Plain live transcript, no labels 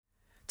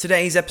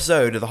Today's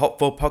episode of the Hop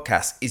Forward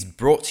Podcast is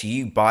brought to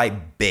you by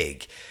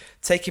Big.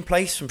 Taking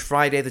place from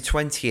Friday the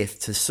 20th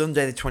to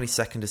Sunday the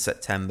 22nd of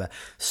September,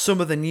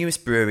 some of the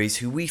newest breweries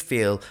who we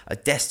feel are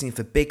destined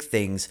for big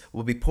things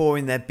will be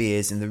pouring their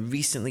beers in the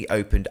recently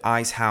opened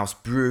Ice House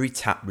Brewery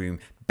Tap Room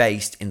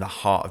based in the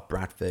heart of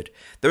Bradford.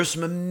 There are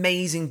some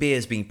amazing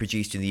beers being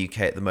produced in the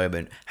UK at the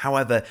moment.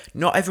 However,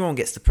 not everyone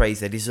gets the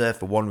praise they deserve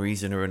for one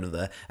reason or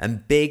another,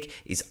 and Big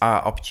is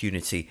our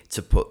opportunity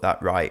to put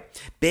that right.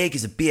 Big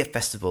is a beer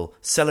festival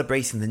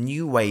celebrating the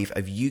new wave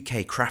of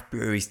UK craft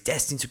breweries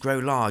destined to grow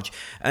large,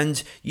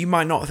 and you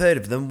might not have heard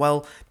of them,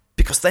 well,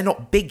 because they're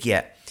not big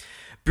yet.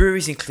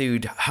 Breweries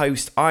include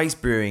host Eyes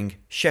Brewing,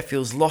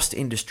 Sheffield's Lost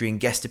Industry and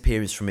guest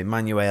appearance from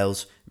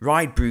Emmanuel's,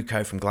 Ride Brew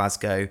Co from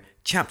Glasgow,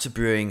 Chapter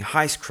Brewing,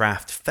 Heist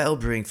Craft, Fell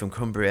Brewing from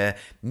Cumbria,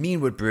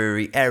 Meanwood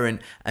Brewery,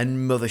 Errant and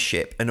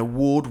Mothership, an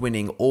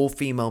award-winning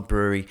all-female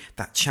brewery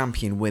that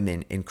champion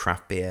women in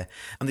craft beer.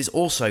 And there's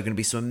also going to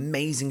be some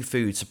amazing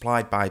food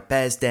supplied by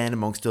Bear's Den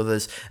amongst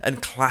others and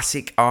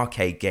classic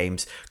arcade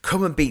games.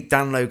 Come and beat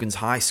Dan Logan's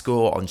high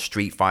score on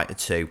Street Fighter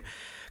 2.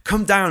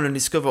 Come down and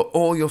discover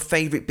all your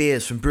favourite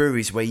beers from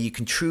breweries where you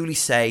can truly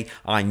say,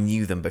 I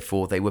knew them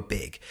before they were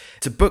big.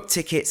 To book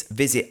tickets,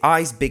 visit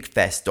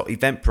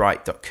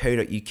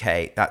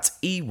eyesbigfest.eventbrite.co.uk. That's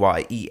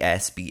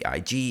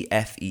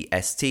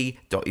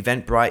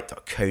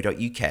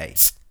EYESBIGFEST.eventbrite.co.uk.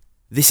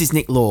 This is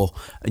Nick Law,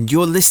 and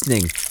you're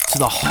listening to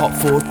the Hop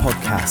Forward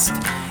Podcast,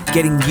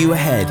 getting you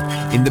ahead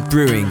in the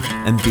brewing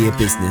and beer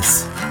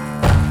business.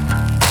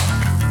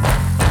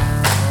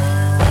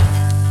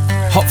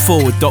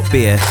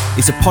 Hopforward.beer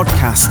is a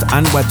podcast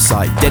and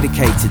website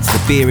dedicated to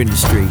the beer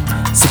industry,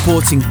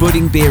 supporting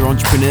budding beer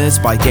entrepreneurs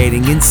by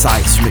gaining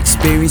insights from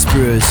experienced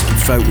brewers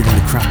and folk within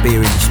the craft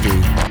beer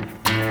industry.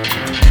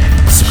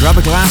 So grab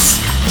a glass,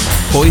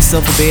 pour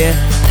yourself a beer,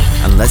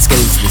 and let's get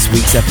into this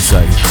week's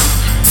episode.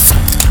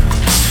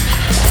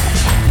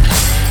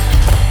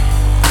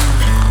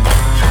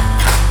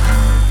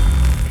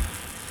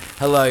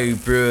 Hello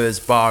brewers,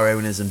 bar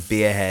owners and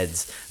beer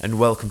heads, and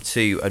welcome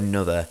to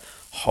another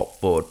Hop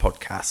Forward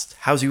Podcast.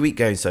 How's your week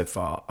going so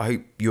far? I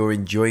hope you're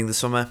enjoying the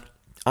summer.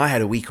 I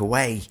had a week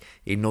away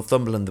in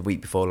Northumberland the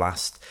week before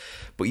last,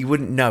 but you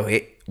wouldn't know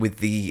it with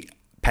the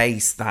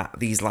pace that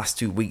these last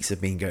 2 weeks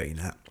have been going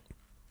at.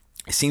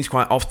 It seems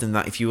quite often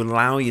that if you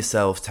allow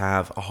yourself to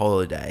have a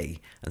holiday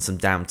and some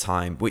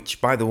downtime,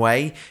 which by the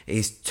way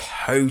is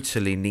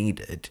totally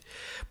needed,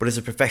 but as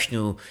a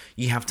professional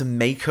you have to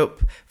make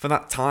up for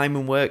that time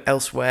and work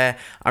elsewhere.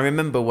 I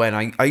remember when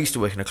I used to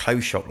work in a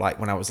clothes shop like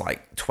when I was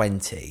like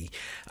 20,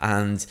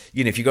 and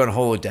if you go on a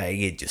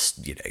holiday,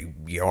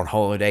 you're on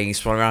holiday, you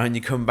swan around and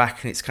you come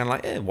back and it's kind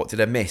of like, what did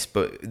I miss?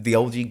 But the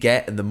older you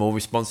get and the more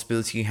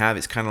responsibility you have,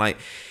 it's kind of like,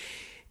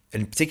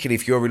 and particularly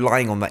if you're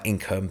relying on that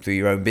income through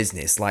your own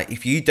business, like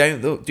if you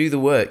don't do the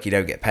work, you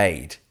don't get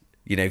paid.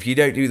 If you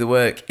don't do the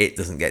work, it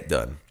doesn't get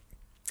done,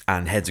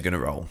 and heads are going to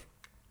roll.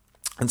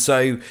 And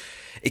so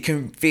it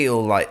can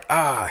feel like,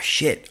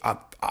 shit,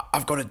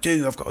 I've got to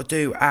do,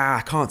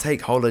 I can't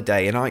take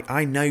holiday. And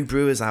I know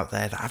brewers out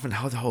there that haven't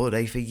had a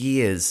holiday for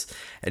years,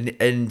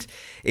 and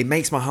it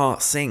makes my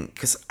heart sink,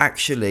 because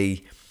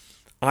actually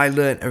I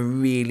learned a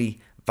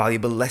really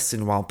valuable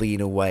lesson while being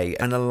away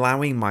and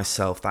allowing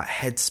myself that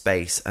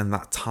headspace and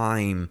that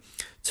time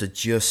to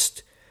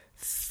just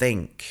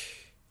think.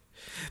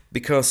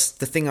 Because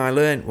the thing I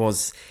learned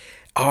was,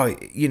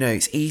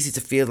 it's easy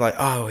to feel like,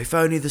 if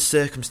only the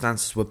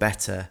circumstances were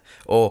better,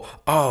 or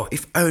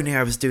if only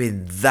I was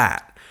doing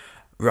that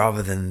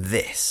rather than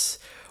this,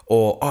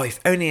 or if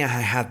only I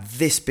had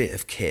this bit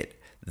of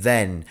kit,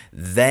 then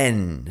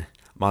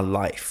my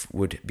life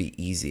would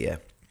be easier.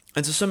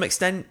 And to some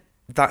extent,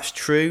 that's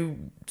true.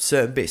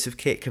 Certain bits of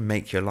kit can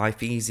make your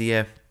life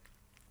easier.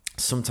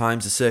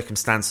 Sometimes the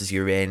circumstances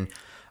you're in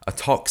are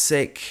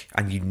toxic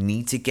and you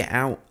need to get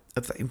out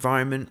of that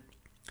environment.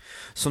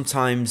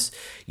 Sometimes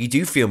you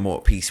do feel more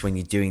at peace when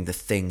you're doing the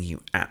thing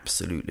you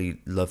absolutely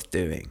love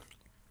doing.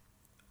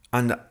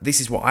 And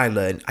this is what I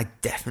learned. I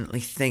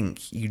definitely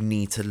think you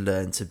need to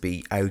learn to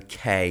be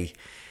okay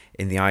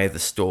in the eye of the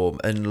storm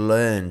and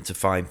learn to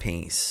find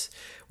peace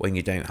when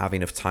you don't have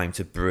enough time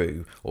to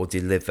brew or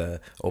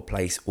deliver or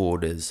place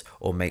orders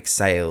or make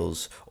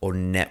sales or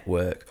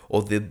network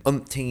or the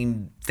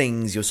umpteen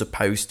things you're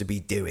supposed to be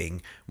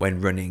doing when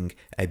running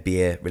a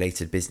beer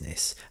related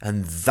business.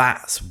 And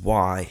that's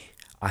why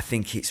I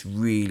think it's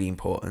really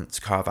important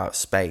to carve out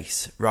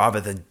space rather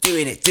than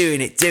doing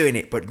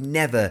it, but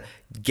never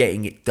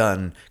getting it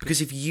done. Because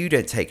if you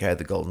don't take care of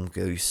the golden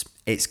goose,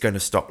 it's going to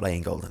stop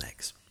laying golden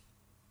eggs.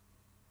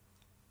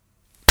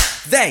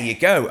 There you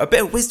go. A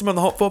bit of wisdom on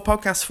the Hop Forward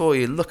Podcast for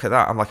you. Look at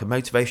that. I'm like a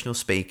motivational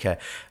speaker.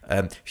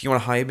 If you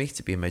want to hire me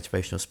to be a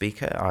motivational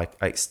speaker,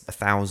 it's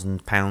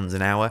 £1,000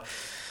 an hour.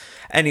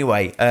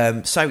 Anyway,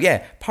 so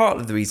yeah, part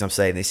of the reason I'm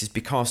saying this is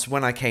because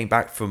when I came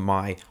back from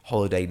my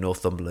holiday in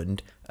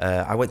Northumberland,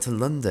 I went to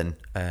London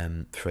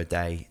for a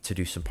day to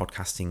do some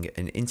podcasting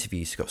and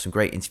interviews. Got some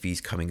great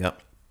interviews coming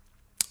up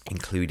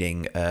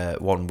including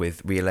one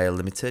with Real Ale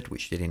Limited,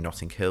 which did in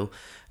Notting Hill,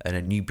 and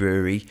a new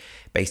brewery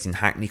based in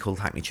Hackney called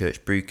Hackney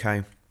Church Brew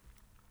Co.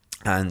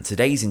 And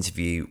today's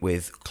interview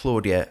with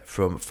Claudia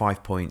from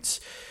 5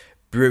 Points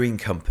Brewing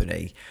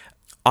Company.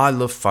 I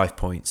love 5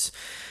 Points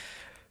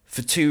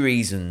for two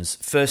reasons.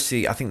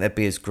 Firstly, I think their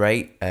beer's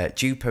great.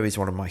 Jupo is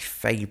one of my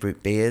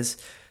favourite beers.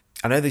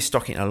 I know they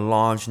stock it in a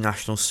large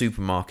national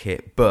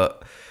supermarket,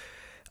 but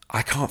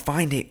I can't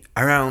find it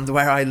around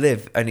where I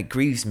live, and it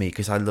grieves me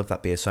because I love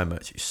that beer so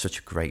much. It's such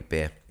a great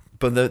beer.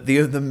 But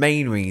the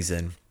main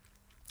reason,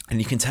 and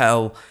you can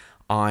tell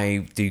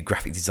I do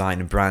graphic design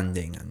and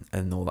branding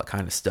and all that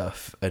kind of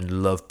stuff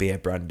and love beer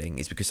branding,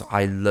 is because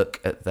I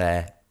look at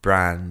their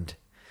brand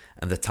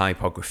and the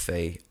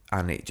typography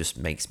and it just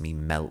makes me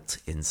melt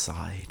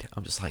inside.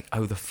 I'm just like,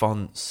 oh, the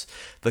fonts,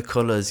 the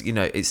colours,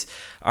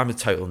 I'm a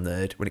total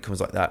nerd when it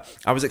comes like that.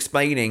 I was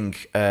explaining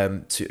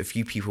to a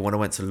few people when I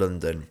went to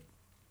London,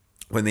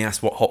 when they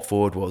asked what Hop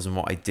Forward was and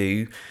what I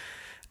do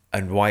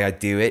and why I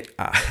do it,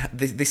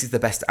 this is the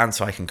best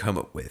answer I can come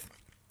up with.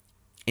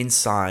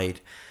 Inside,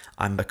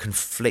 I'm a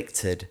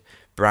conflicted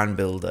brand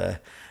builder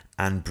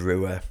and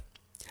brewer.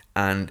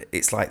 And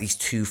it's like these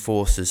two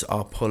forces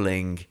are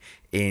pulling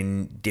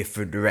in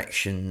different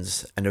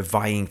directions and are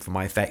vying for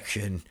my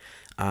affection.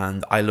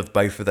 And I love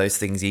both of those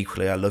things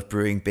equally. I love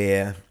brewing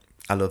beer.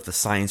 I love the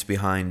science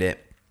behind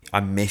it.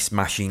 I miss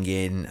mashing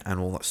in and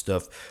all that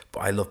stuff,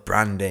 but I love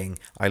branding.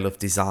 I love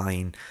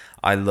design.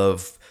 I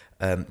love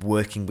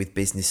working with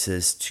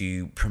businesses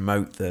to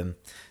promote them,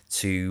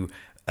 to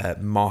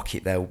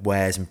market their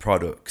wares and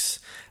products,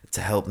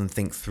 to help them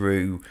think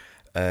through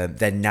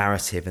their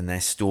narrative and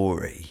their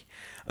story.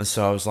 And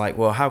so I was like,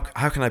 well, how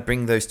can I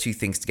bring those two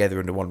things together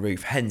under one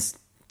roof? Hence,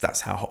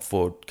 that's how Hop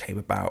Forward came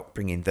about,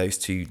 bringing those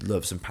two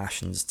loves and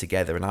passions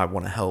together. And I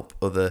want to help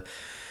other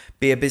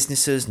beer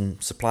businesses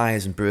and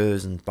suppliers and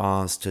brewers and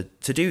bars to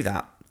do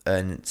that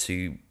and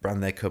to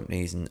brand their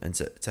companies and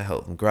to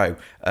help them grow.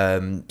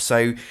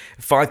 So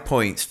 5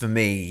 Points for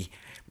me,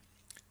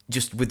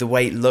 just with the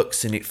way it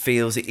looks and it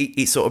feels,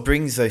 it sort of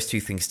brings those two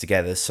things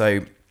together.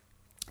 So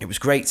it was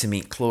great to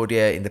meet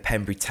Claudia in the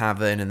Pembury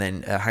Tavern and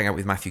then hang out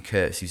with Matthew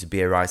Kurtz, who's a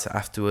beer writer,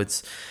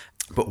 afterwards.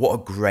 But what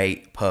a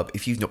great pub.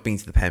 If you've not been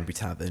to the Pembury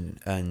Tavern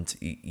and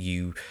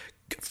you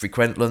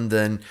frequent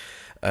London,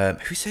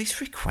 who says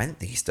frequent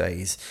these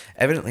days?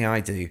 Evidently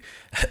I do.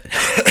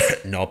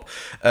 Knob.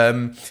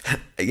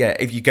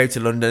 If you go to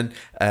London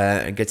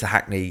and go to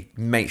Hackney,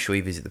 make sure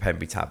you visit the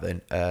Pembury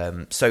Tavern.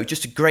 So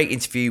just a great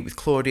interview with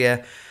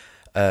Claudia,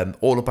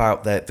 all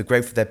about the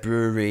growth of their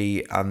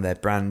brewery and their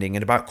branding,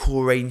 and about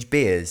core range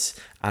beers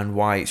and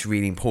why it's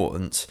really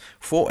important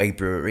for a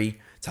brewery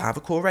to have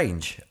a core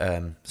range.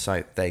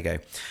 So there you go.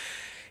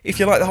 If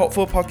you like the Hop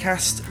Forward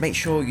podcast, make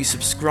sure you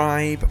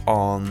subscribe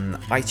on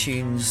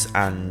iTunes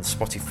and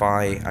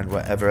Spotify and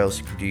wherever else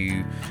you can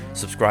do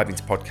subscribing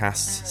to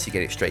podcasts so you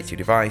get it straight to your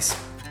device.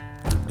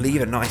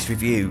 Leave a nice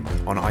review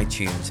on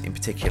iTunes in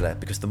particular,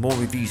 because the more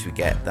reviews we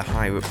get, the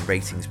higher up the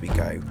ratings we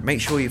go.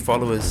 Make sure you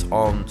follow us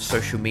on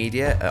social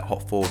media at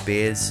Hop Forward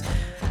Beers,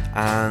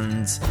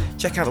 and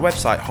check out the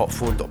website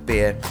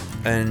hopforward.beer,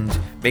 and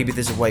maybe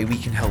there's a way we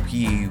can help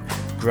you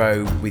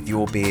grow with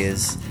your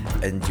beers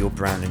and your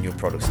brand and your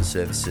products and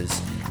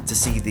services to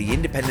see the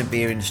independent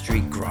beer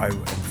industry grow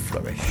and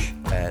flourish.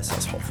 So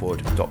that's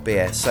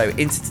hopforward.beer. So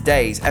into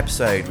today's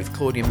episode with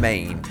Claudia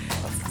Main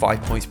of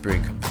 5 Points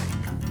Brewing Company.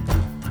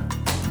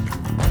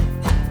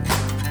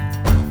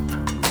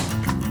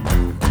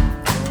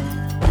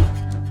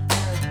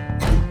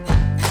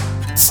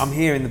 I'm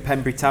here in the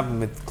Pembury Tavern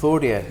with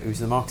Claudia, who's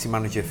the marketing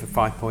manager for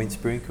 5 Points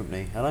Brewing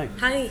Company. Hello.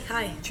 Hi.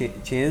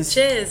 Cheers.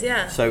 Cheers,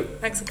 yeah. So,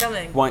 thanks for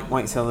coming. Why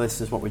don't you tell the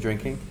listeners what we're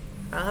drinking?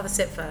 I'll have a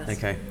sip first.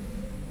 Okay.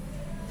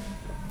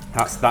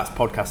 That's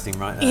podcasting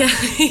right there.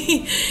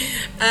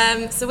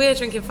 Yeah. So we're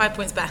drinking 5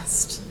 Points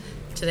Best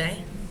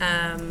today.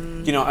 I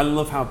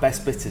love how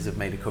Best Bitters have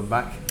made a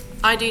comeback.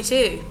 I do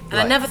too.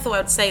 And I never thought I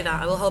would say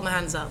that. I will hold my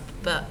hands up,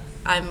 but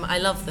I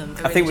love them.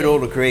 I think we'd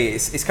all agree.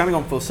 It's kind of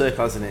gone full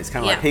circle, hasn't it? It's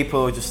kind of like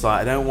people are just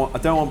like, I don't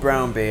want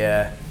brown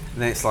beer,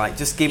 and then it's like,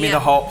 just give me the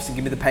hops and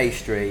give me the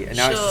pastry, and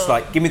now it's just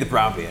like, give me the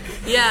brown beer.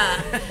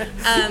 Yeah.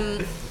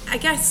 I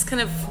guess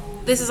kind of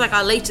this is like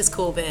our latest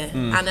core beer,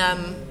 and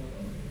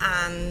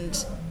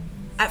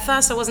at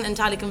first I wasn't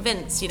entirely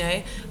convinced.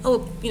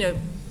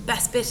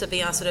 Best Bitter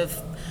be our sort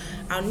of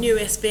our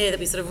newest beer that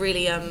we sort of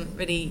really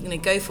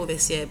go for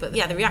this year. But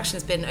yeah, the reaction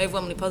has been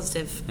overwhelmingly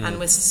positive, and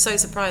we're so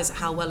surprised at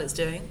how well it's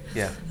doing.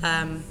 Yeah.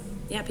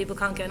 People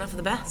can't get enough of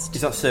the best.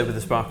 Is that served with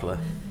a sparkler?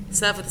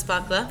 Served with a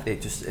sparkler.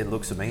 It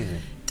looks amazing.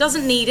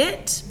 Doesn't need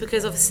it,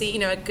 because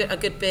obviously a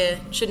good beer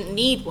shouldn't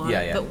need one.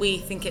 Yeah. But we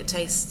think it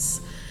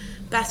tastes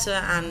better,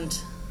 and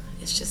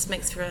it just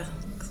makes for a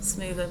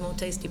smoother, more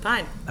tasty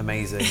pint.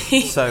 Amazing.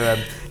 So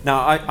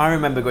now I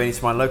remember going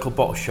into my local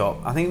bottle shop.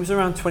 I think it was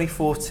around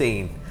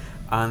 2014.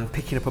 And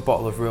picking up a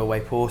bottle of Real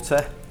Way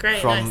Porter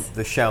from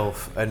the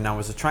shelf, and I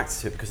was attracted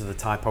to it because of the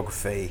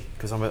typography,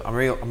 because I'm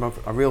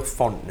a real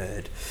font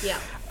nerd. Yeah.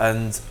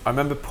 And I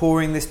remember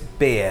pouring this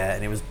beer,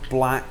 and it was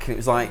black, and it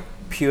was like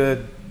pure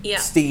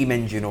steam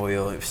engine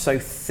oil. It was so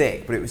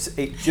thick, but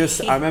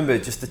I remember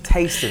just the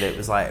taste of it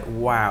was like,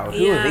 wow,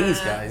 who are these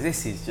guys?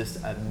 This is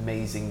just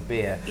amazing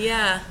beer.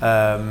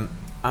 Yeah.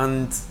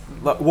 And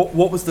like,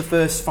 what was the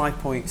first 5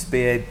 Points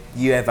beer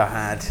you ever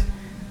had,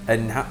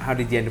 and how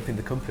did you end up in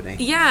the company?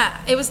 Yeah,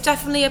 it was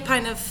definitely a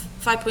pint of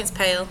 5 Points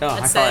pale. Oh, I'd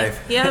high say.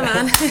 five. Yeah,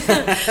 man.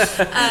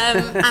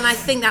 And I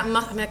think that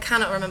I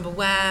cannot remember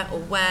where or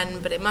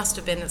when, but it must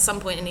have been at some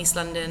point in East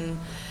London,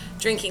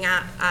 drinking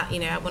at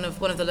one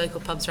of the local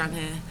pubs around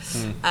here.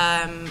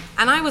 And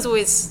I was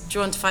always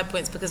drawn to 5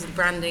 Points because of the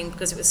branding,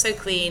 because it was so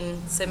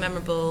clean, so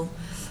memorable.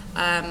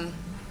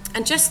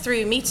 And just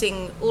through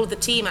meeting all of the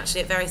team actually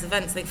at various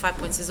events, I think 5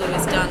 Points has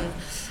always done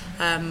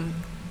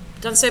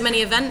so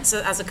many events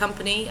as a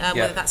company,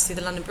 whether that's through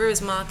the London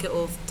Brewers Market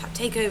or tap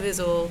takeovers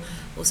or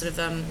sort of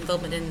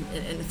involvement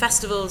in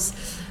festivals.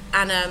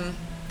 And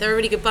they're a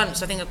really good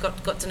bunch. I think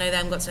I've got to know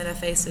them, got to know their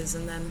faces,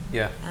 and then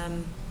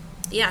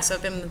so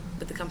I've been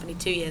with the company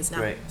 2 years now.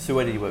 Great. So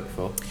where did you work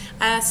before?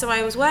 So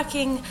I was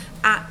working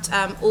at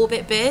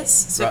Orbit Beers,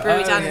 so a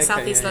brewery down in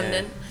South East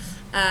London.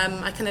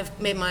 I kind of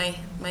made my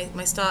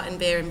start in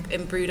beer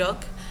in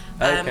Brewdog,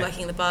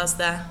 working in the bars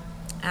there,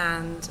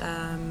 and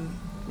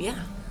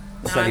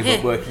slowly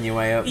working your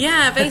way up.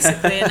 Yeah,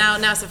 basically, and now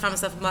I found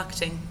myself in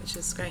marketing, which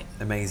is great.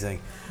 Amazing.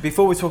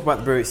 Before we talk about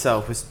the brewery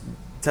itself,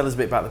 tell us a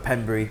bit about the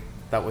Penbury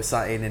that we're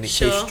sat in and its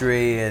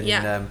history,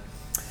 and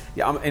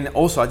and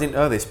also I didn't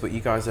know this, but you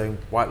guys own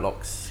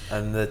Whitelocks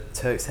and the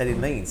Turk's Head in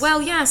Leeds.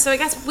 Well, yeah. So I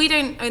guess we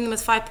don't own them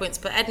as 5 Points,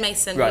 but Ed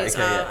Mason, who's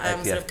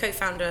our sort of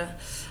co-founder,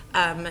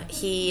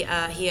 he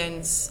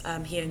owns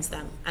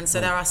them, and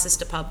so they're our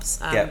sister pubs.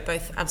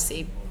 Both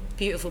absolutely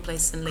beautiful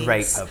places in Leeds.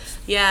 Great pubs.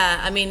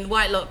 Yeah, I mean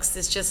Whitelocks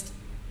is just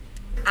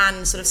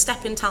sort of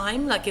step in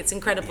time. Like, it's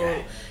incredible.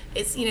 Yeah.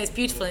 It's it's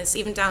beautiful, and it's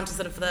even down to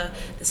sort of the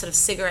sort of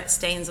cigarette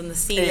stains on the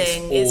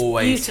ceiling. It's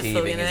always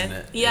beautiful, heaving, isn't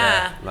it?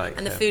 Yeah.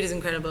 And the food is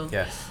incredible.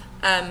 Yeah.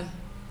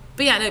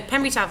 But yeah, no,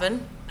 Penbury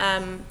Tavern.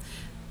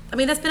 I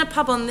mean, there's been a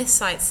pub on this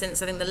site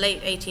since I think the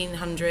late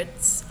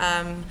 1800s.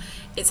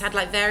 It's had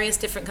like various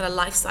different kind of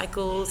life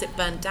cycles. It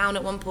burnt down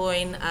at one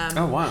point.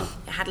 Oh wow!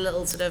 It had a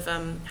little sort of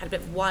had a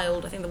bit of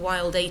wild. I think the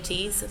wild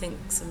 80s. I think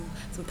some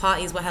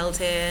parties were held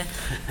here,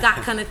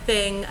 that kind of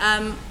thing.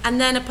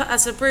 And then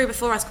a brewery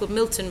before us called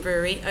Milton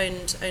Brewery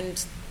owned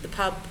the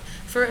pub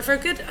for a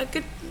good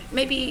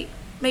maybe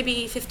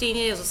 15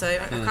 years or so.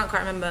 I can't quite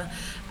remember.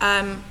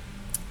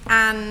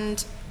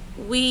 And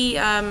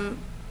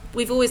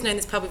we've always known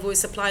this pub. We've always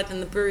supplied them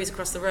the breweries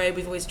across the road.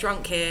 We've always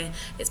drunk here.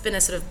 It's been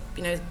a sort of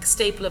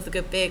staple of the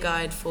Good Beer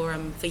Guide for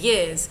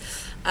years.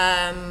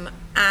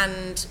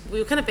 And we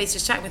were kind of basically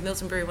just chatting with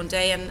Milton Brewery one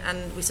day,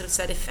 and we sort of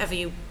said, if ever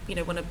you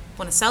want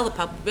to sell the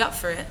pub, we'll be up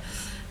for it.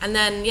 And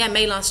then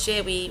May last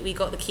year we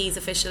got the keys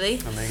officially.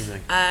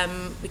 Amazing.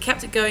 We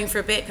kept it going for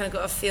a bit, kind of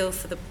got a feel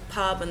for the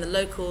pub and the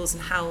locals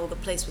and how the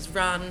place was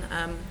run.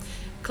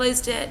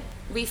 Closed it,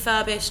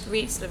 refurbished,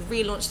 sort of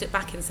relaunched it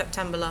back in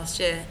September last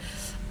year.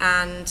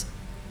 And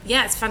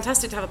yeah, it's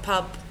fantastic to have a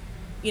pub,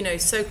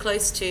 so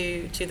close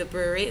to the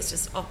brewery. It's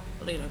just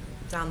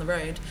down the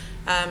road.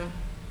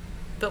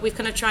 But we've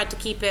kind of tried to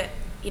keep it,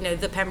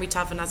 the Penbury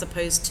Tavern as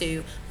opposed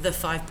to the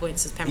 5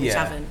 Points as Penbury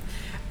Tavern.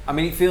 I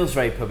mean, it feels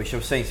very pubbish. I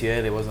was saying to you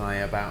earlier, wasn't I,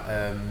 about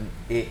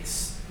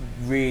it's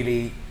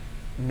really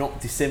not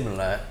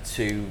dissimilar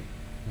to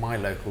my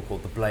local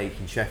called the Blake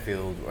in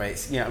Sheffield, where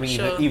it's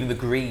even the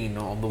green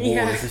on the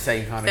wall is the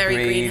same kind very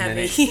of green,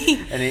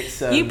 heavy. and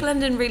it's you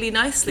blend in really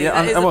nicely.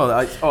 Yeah,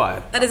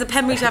 that is a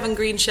Penbury Tavern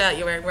green shirt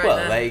you're wearing right now.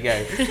 Well, there you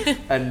go.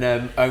 And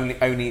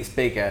only it's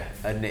bigger,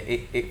 and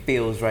it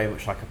feels very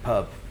much like a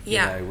pub.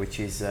 Which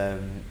is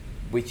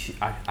which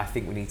I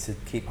think we need to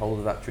keep hold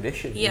of that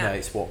tradition.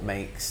 It's what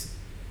makes.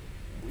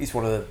 It's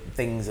one of the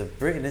things of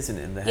Britain, isn't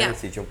it, and the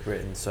heritage of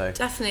Britain. So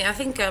definitely, I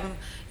think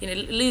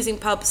losing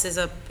pubs is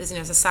a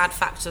sad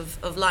fact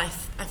of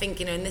life. I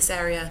think in this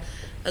area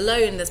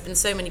alone, there's been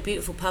so many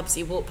beautiful pubs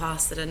you walk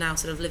past that are now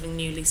sort of living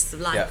new leases of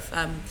life.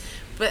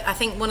 But I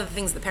think one of the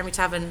things that Penbury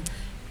Tavern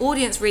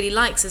audience really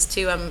likes is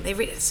to they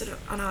really sort of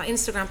on our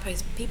Instagram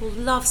posts, people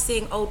love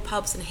seeing old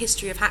pubs and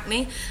history of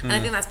Hackney, and I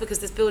think that's because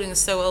this building is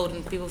so old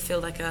and people feel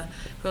like a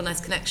real nice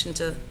connection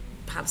to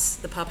perhaps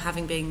the pub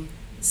having been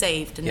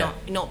saved and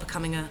not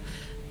becoming a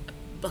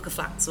block of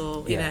flats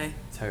or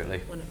totally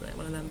one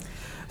of them.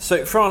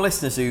 So for our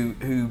listeners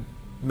who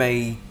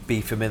may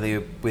be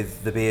familiar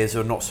with the beers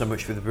or not so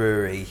much with the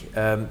brewery,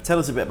 tell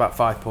us a bit about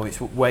 5 Points.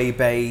 Where you're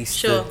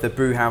based, the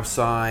brew house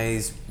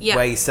size,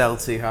 where you sell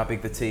to, how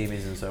big the team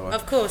is, and so on.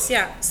 Of course,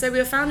 yeah. So we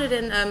were founded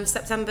in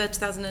September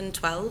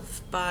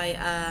 2012 by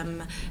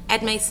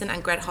Ed Mason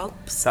and Greg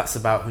Hobbs. That's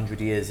about 100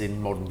 years in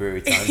modern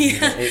brewery time,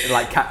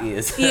 like cat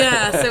years. So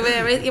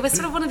we're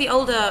sort of one of the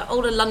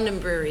older London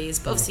breweries,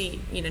 but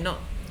obviously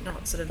not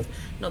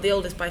the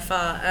oldest by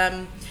far.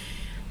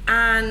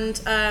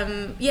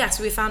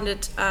 So we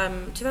founded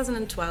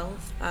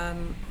 2012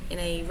 in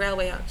a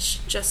railway arch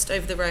just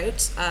over the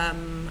road,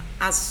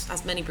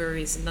 as many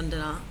breweries in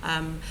London are.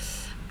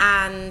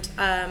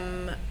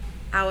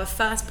 Our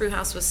first brew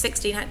house was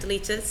 16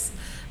 hectolitres.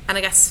 And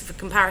I guess for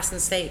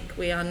comparison's sake,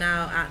 we are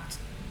now at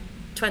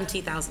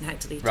 20,000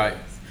 hectolitres. Right.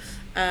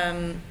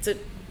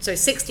 So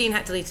 16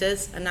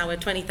 hectolitres, and now we're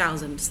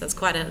 20,000. So that's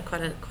quite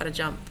a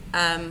jump.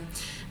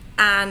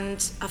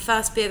 And our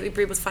first beer that we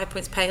brewed was 5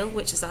 Points Pale,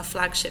 which is our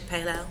flagship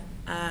pale ale.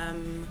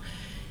 And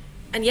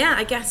yeah,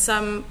 I guess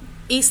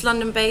East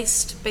London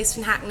based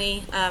in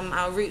Hackney.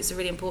 Our roots are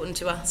really important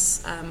to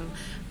us.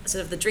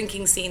 Sort of the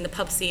drinking scene, the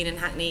pub scene in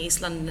Hackney,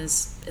 East London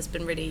has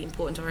been really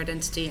important to our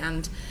identity.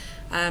 And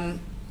I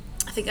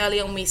think early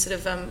on we sort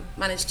of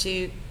managed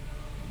to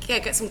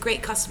get some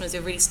great customers who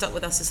have really stuck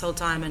with us this whole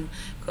time, and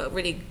got a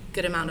really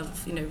good amount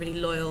of really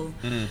loyal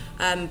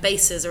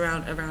bases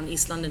around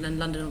East London and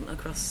London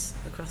across,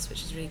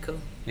 which is really cool.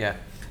 Yeah.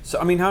 So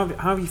I mean, how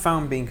have you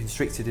found being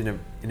constricted in a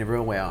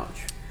railway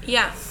arch?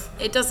 Yeah,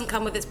 it doesn't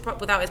come with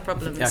without its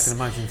problems. Yeah, I can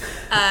imagine.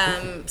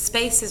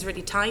 Space is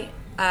really tight.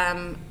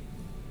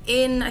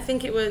 In I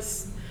think it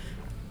was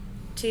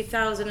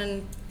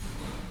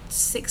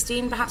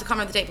 2016, perhaps, I can't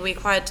remember the date, but we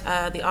acquired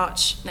the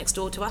arch next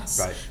door to us.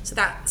 Right. So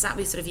that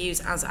we sort of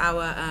use as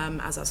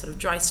our sort of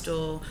dry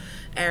store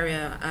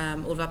area,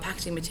 all of our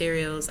packaging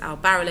materials, our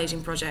barrel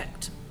aging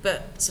project.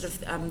 But sort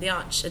of the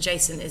arch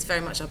adjacent is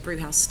very much our brew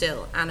house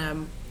still,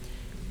 and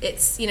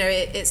it's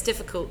it's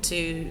difficult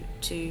to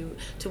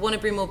want to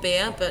brew more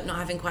beer, but not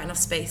having quite enough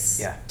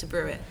space to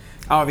brew it.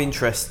 Out of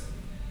interest,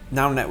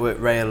 now Network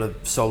Rail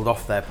have sold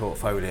off their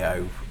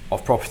portfolio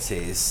of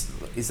properties.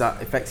 Is that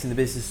affecting the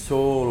business at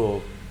all,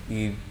 or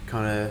you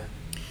kind of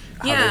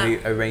have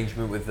an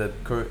arrangement with the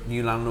current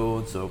new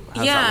landlords, or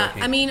how's that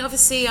working? I mean,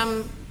 obviously,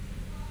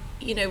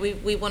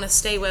 we want to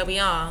stay where we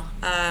are,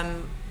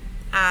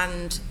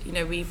 and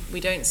we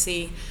don't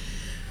see.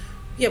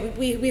 Yeah,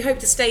 we hope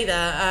to stay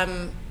there.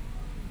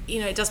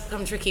 It does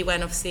become tricky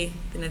when obviously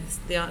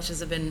the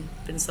arches have been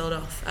sold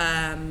off.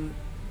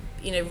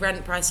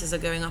 Rent prices are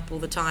going up all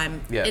the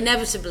time. Yeah.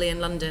 Inevitably in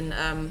London,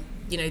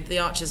 the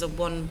arches are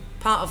one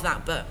part of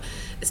that, but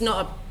it's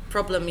not a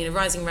problem.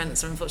 Rising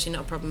rents are unfortunately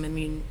not a problem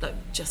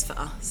just for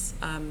us.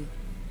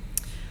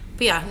 But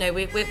yeah, no,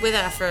 we're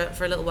there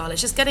for a little while.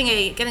 It's just getting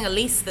a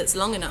lease that's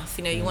long enough.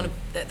 You want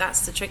to.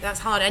 That's the trick.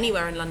 That's hard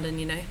anywhere in London.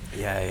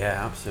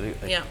 Yeah,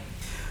 absolutely. Yeah.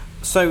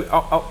 So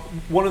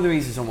one of the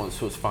reasons I want to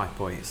source 5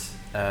 Points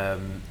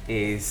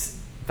is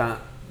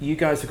that you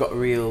guys have got a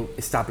real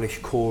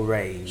established core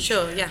range.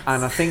 Sure, yeah.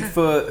 And I think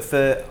for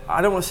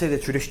I don't want to say the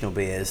traditional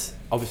beers.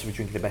 Obviously, we're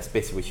drinking the best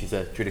bitter, which is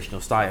a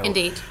traditional style.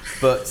 Indeed.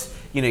 But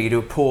you do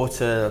a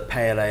porter,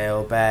 pale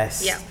ale,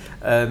 best. Yeah.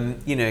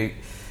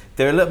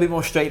 They're a little bit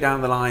more straight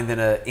down the line than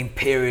a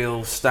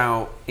imperial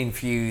stout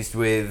infused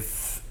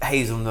with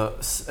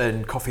hazelnuts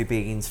and coffee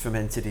beans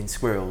fermented in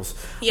squirrels.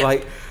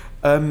 Yeah.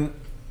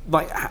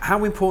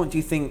 How important do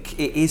you think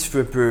it is for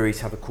a brewery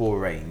to have a core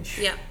range?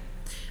 Yeah.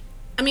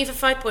 I mean, for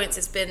 5 Points,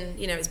 it's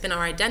been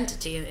our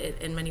identity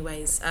in many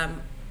ways.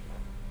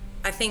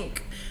 I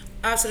think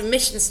our sort of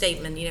mission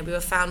statement, we were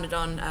founded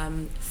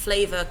on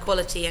flavour,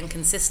 quality and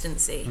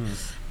consistency,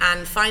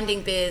 and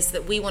finding beers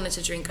that we wanted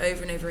to drink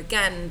over and over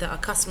again, that our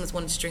customers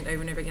wanted to drink over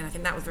and over again. I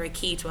think that was very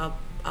key to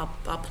our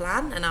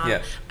plan and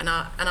our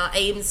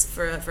aims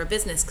for a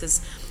business,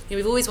 because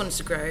we've always wanted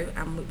to grow,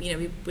 and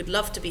we would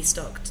love to be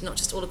stocked not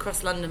just all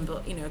across London,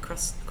 but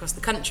across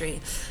the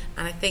country.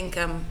 And I think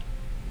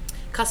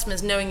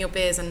customers knowing your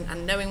beers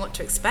and knowing what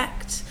to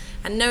expect,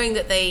 and knowing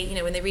that they,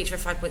 when they reach for a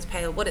 5 Points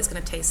Pale, what it's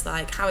going to taste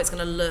like, how it's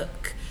going to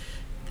look,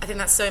 I think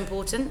that's so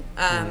important.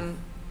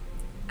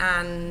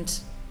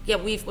 And yeah,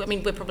 we're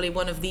probably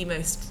one of the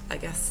most, I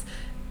guess,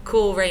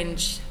 core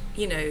range,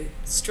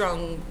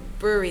 strong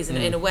breweries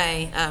in a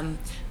way.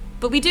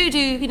 But we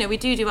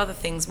do other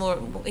things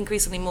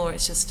increasingly more.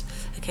 It's just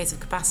a case of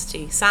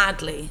capacity,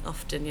 sadly,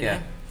 often,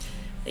 Yeah,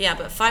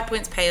 but 5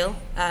 Points Pale,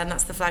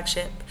 that's the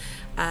flagship.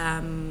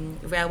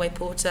 Railway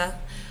Porter,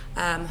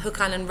 Hook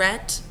Island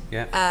Red,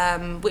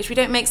 which we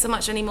don't make so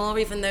much anymore,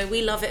 even though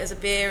we love it as a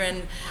beer.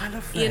 And I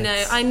love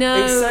it. I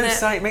know it's so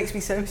sad. It makes me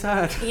so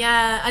sad.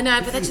 Yeah, I know,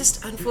 but they're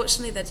just,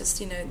 unfortunately,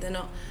 they're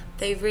not.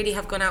 They really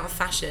have gone out of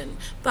fashion.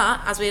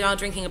 But as we are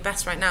drinking a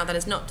best right now, that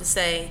is not to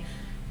say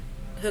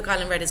Hook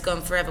Island Red is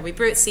gone forever. We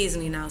brew it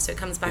seasonally now, so it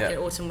comes back in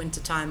autumn,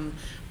 winter time,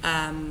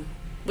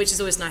 which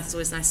is always nice. It's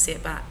always nice to see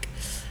it back.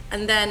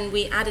 And then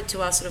we added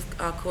to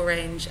our core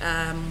range.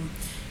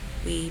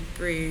 We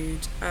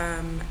brewed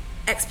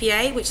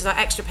XPA, which is our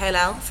extra pale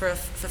ale for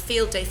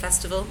Field Day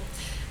Festival,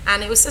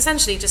 and it was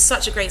essentially just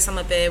such a great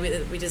summer beer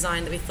we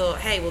designed that we thought,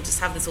 hey, we'll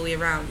just have this all year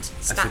round.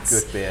 So that's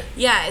a good beer.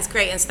 Yeah, it's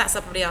great, and so that's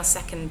probably our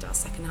second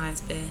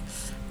highest beer,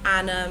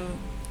 and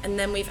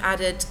then we've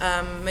added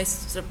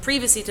most sort of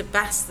previously to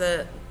Bass,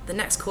 the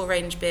next core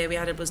range beer we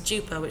added was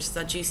Jupa, which is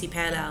our juicy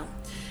pale ale.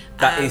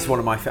 That is one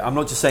of my. I'm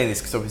not just saying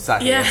this because I'm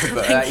sat here,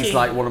 but that is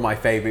like one of my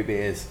favourite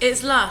beers.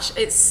 It's lush.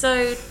 It's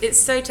so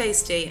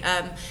tasty.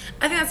 I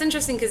think that's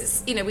interesting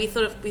because we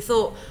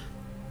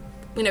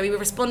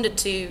responded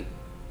to,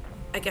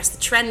 I guess, the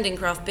trend in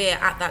craft beer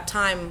at that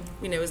time.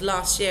 It was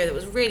last year. That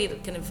was really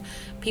kind of,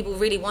 people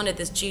really wanted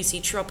this juicy,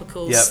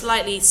 tropical,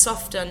 slightly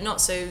softer, not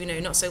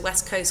so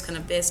West Coast kind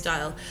of beer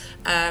style.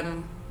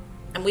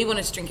 we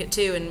wanted to drink it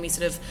too, and we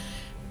sort of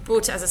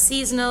brought it as a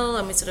seasonal,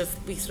 and we sort of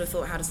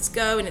thought, how does this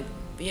go? And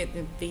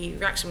the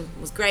reaction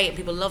was great, and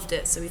people loved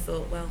it. So we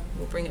thought, well,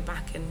 we'll bring it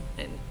back,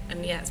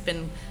 and yeah, it's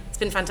been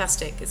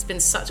fantastic. It's been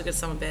such a good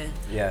summer beer.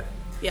 Yeah,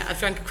 I've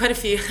drank quite a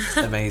few.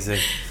 Amazing.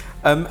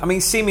 I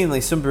mean,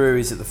 seemingly some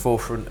breweries at the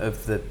forefront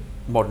of the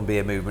modern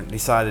beer movement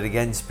decided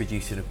against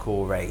producing a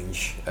core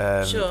range.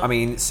 Sure. I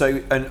mean,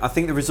 and I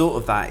think the result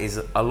of that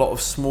is a lot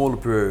of smaller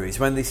breweries,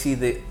 when they see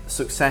the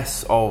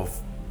success of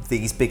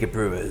these bigger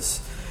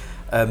brewers,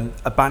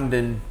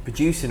 abandon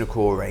producing a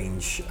core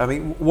range. I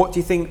mean, what do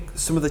you think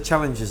some of the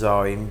challenges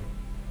are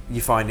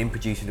you find in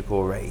producing a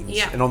core range?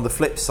 Yeah. And on the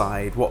flip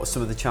side, what are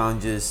some of the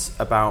challenges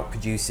about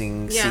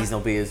producing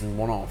seasonal beers and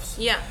one-offs?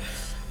 Yeah,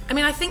 I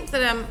mean, I think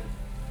that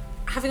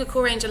having a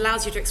core range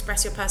allows you to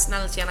express your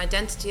personality and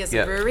identity as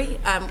a brewery.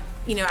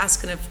 As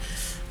kind of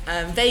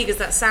vague as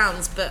that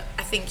sounds, but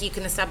I think you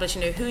can establish,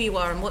 who you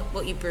are and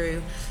what you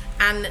brew.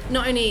 And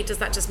not only does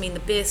that just mean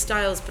the beer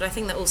styles, but I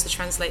think that also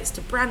translates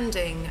to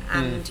branding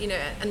and,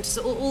 and just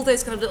all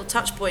those kind of little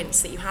touch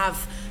points that you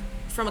have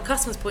from a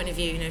customer's point of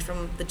view,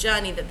 from the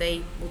journey that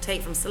they will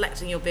take from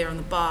selecting your beer on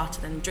the bar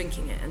to then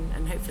drinking it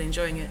and hopefully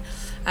enjoying it.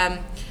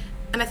 And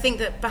I think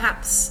that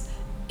perhaps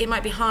it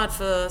might be hard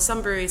for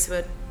some breweries who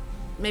are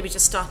maybe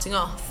just starting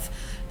off,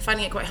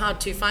 finding it quite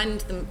hard to find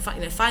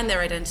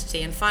their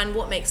identity and find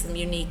what makes them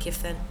unique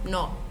if they're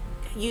not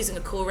using a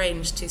core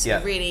range to sort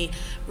of really,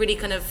 really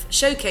kind of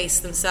showcase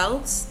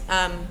themselves.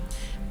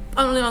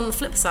 Only on the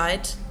flip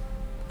side,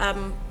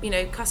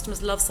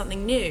 customers love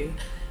something new.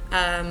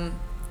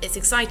 It's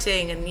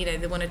exciting, and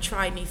they want to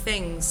try new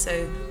things.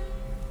 So,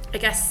 I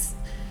guess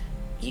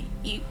you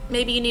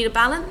maybe you need a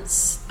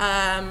balance.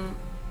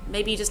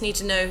 Maybe you just need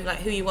to know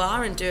who you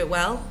are and do it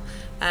well.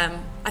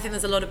 I think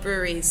there's a lot of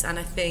breweries, and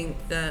I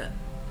think that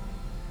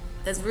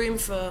there's room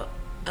for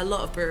a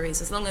lot of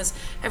breweries as long as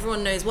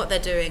everyone knows what they're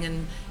doing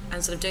and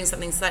sort of doing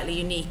something slightly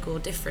unique or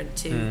different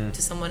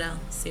to someone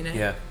else,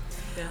 Yeah.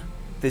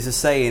 There's a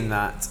saying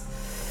that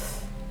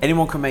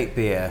anyone can make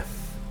beer,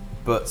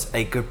 but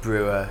a good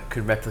brewer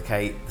can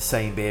replicate the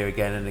same beer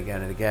again and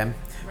again and again.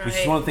 Right. Which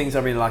is one of the things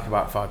I really like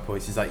about 5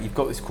 Points, is you've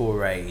got this core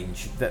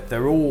range that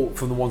they're all,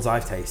 from the ones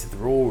I've tasted,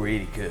 they're all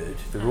really good.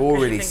 They're all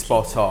really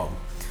spot on.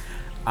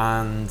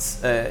 And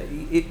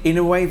in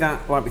a way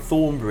that, like with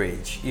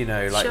Thornbridge,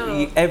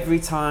 Sure. every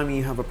time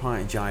you have a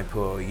pint of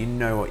Jaipur, you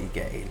know what you're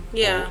getting.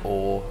 Yeah.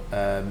 Or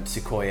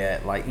Sequoia,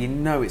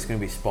 it's going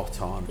to be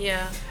spot on.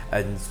 Yeah.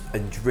 And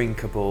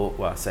drinkable.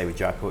 Well, I say with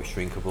Jaipur, it's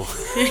drinkable.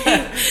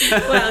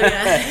 Well,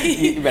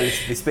 yeah.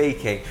 Relatively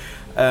speaking.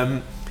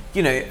 And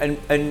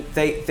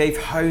they've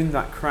honed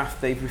that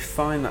craft, they've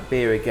refined that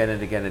beer again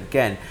and again and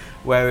again.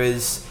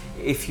 Whereas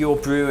if you're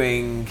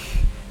brewing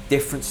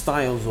different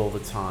styles all the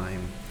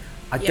time,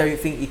 I don't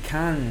think you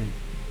can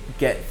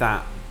get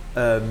that.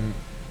 I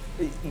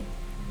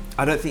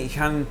don't think you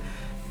can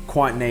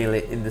quite nail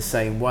it in the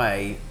same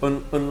way,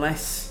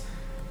 unless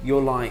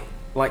you're like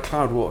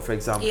Cloudwater, for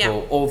example.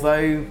 Yeah.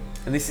 Although,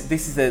 and this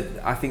is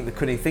I think the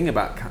cunning thing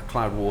about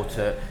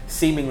Cloudwater.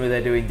 Seemingly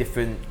they're doing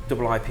different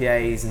double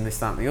IPAs and this,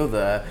 that, and the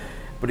other.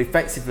 But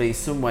effectively, in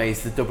some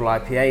ways, the double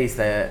IPA is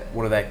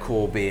one of their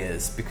core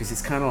beers, because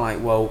it's kind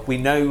of well, we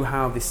know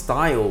how this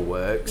style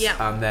works,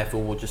 and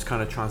therefore we'll just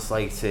kind of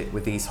translate it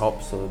with these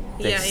hops or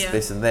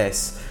this and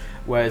this.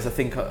 Whereas I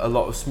think a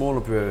lot of smaller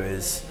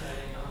brewers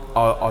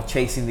are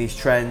chasing these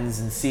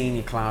trends and seeing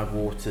your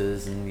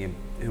Cloudwaters and your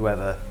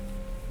whoever,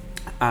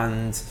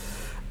 and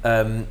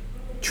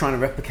trying to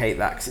replicate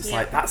that, because it's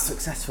that's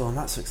successful and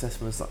that's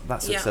successful and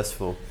that's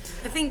successful.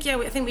 I think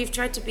we've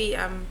tried to be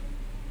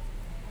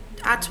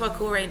add to our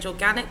core range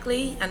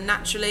organically and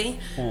naturally,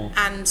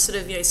 and sort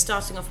of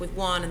starting off with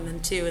 1 and then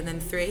 2 and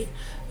then 3,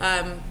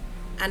 and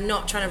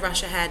not trying to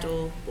rush ahead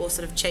or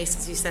sort of chase,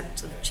 as you said,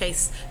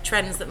 chase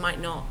trends that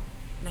might not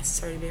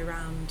necessarily be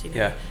around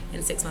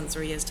in 6 months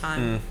or a year's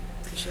time.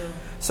 For sure.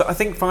 So I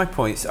think 5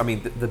 Points, I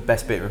mean, the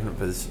best bit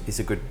of us is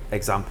a good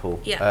example.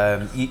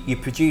 You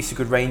produce a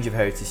good range of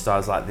heritage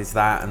styles, like there's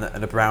that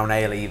and a brown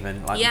ale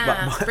even.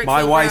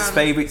 My wife's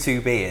favourite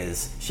 2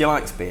 beers, she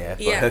likes beer,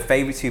 but her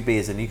favourite 2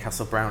 beers are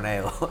Newcastle Brown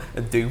Ale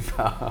and Doom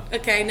Bar.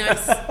 Okay,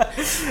 nice.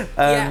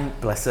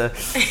 Bless her.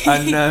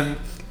 And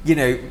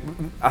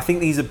I think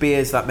these are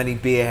beers that many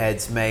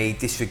beerheads may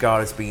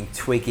disregard as being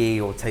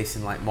twiggy or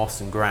tasting like moss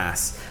and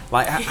grass.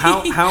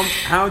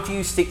 How do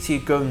you stick to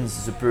your guns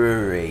as a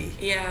brewery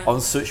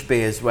on such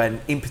beers, when,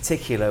 in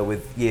particular,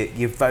 with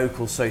your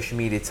vocal social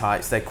media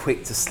types, they're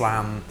quick to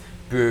slam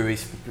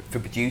breweries for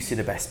producing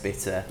a best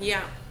bitter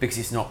because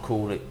it's not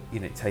cool, it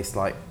tastes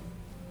like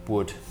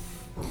wood.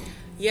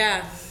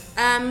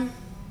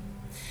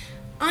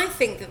 I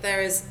think that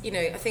there is,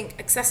 I think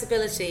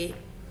accessibility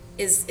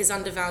is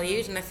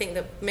undervalued, and I think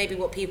that maybe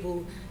what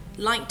people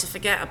like to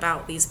forget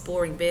about these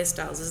boring beer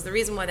styles is the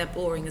reason why they're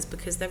boring is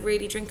because they're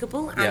really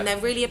drinkable and they're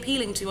really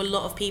appealing to a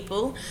lot of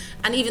people.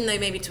 And even though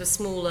maybe to a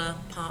smaller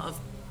part of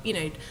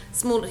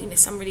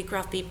some really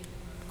craft beer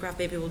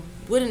people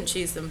wouldn't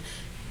choose them,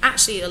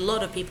 actually a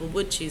lot of people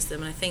would choose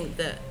them. And I think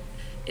that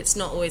it's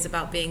not always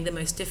about being the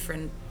most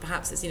different.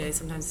 Perhaps it's,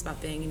 sometimes it's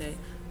about being,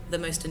 the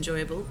most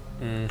enjoyable.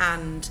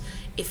 And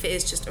if it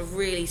is just a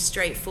really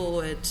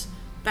straightforward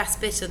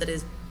best bitter that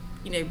is,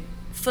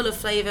 full of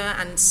flavour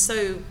and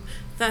so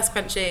thirst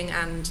quenching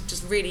and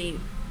just really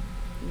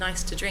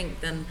nice to drink,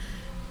 then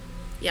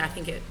I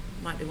think it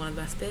might be one of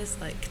the best beers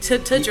to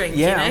drink.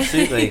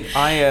 Absolutely.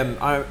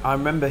 I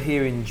remember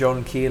hearing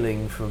John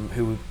Keeling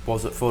who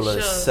was at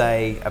Fuller's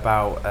say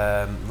about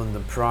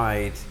London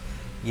Pride,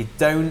 you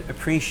don't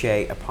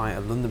appreciate a pint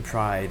of London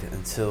Pride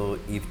until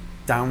you've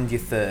downed your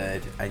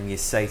third and you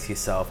say to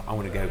yourself, I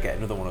want to go get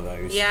another one of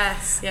those.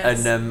 Yes.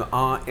 And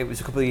it was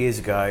a couple of years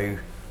ago,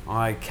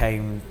 I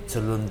came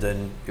to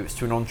London. It was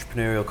to an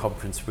entrepreneurial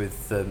conference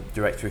with the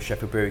director of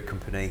Sheffield Brewery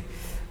Company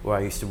where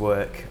I used to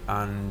work,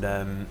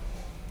 and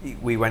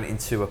we went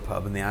into a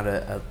pub and they had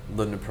a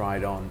London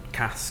Pride on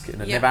cask,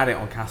 and I'd never had it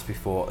on cask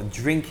before, and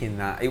drinking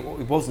that, it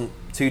wasn't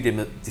too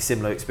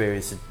dissimilar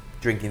experience to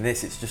drinking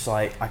this. It's just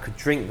like I could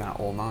drink that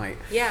all night.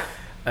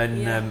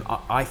 And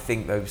I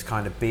think those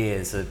kind of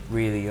beers are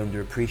really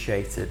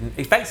underappreciated, and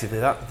effectively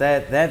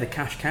they're the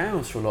cash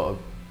cows for a lot of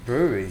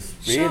breweries,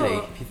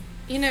 really.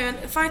 And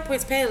 5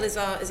 Points Pale is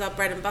our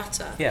bread and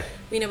butter.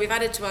 We've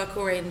added to our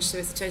core range, so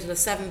it's a total of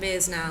 7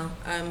 beers now,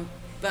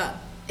 but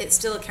it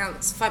still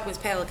accounts, 5 Points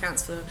Pale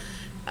accounts for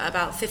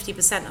about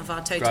 50% of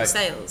our total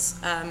sales.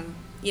 And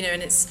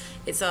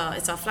it's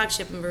our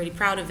flagship, and we're really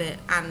proud of it,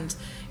 and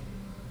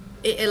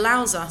it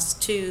allows us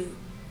to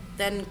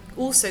then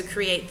also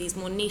create these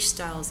more niche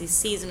styles, these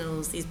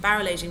seasonals, these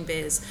barrel aging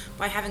beers,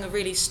 by having a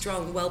really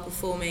strong,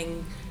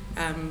 well-performing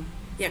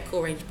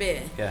core range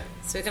beer.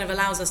 So it kind of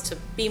allows us to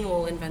be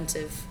more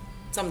inventive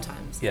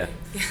sometimes.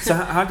 So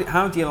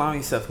how do you allow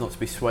yourself not to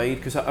be swayed?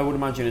 Because I would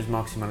imagine as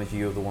marketing manager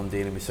you're the one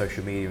dealing with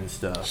social media and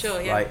stuff.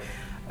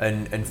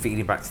 And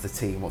feeding back to the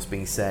team what's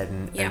being said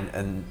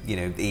and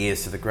the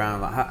ears to the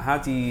ground. Like, how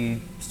do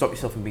you stop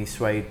yourself from being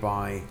swayed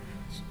by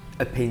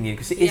opinion?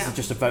 Because it is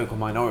just a vocal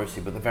minority,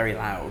 but they're very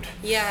loud.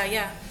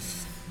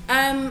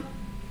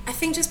 I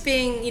think just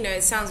being,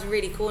 it sounds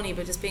really corny,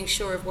 but just being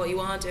sure of what you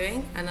are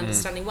doing and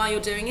understanding why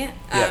you're doing it.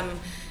 And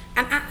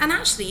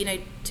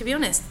actually, to be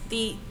honest,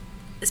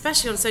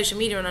 especially on social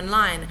media and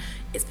online,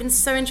 it's been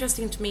so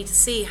interesting to me to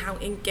see how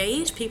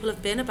engaged people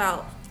have been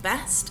about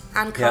Best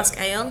and Cask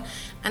Ale.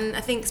 And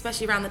I think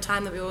especially around the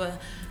time that we were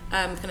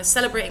kind of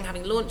celebrating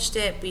having launched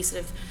it, we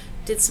sort of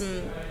did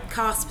some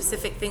cask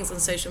specific things on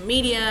social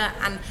media,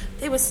 and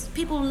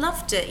people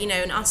loved it,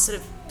 and us sort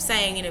of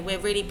saying, we're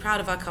really proud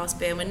of our cask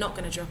beer and we're not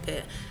going to drop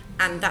it,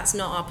 and that's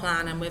not our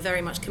plan, and we're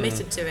very much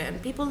committed to it,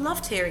 and people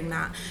loved hearing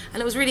that.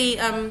 And it was really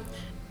I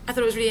thought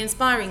it was really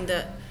inspiring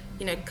that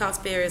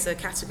cask beer is a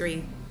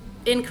category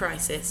in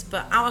crisis,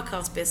 but our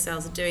cask beer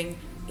sales are doing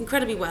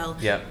incredibly well.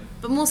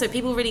 But more so,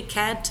 people really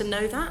cared to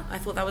know that. I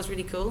thought that was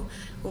really cool.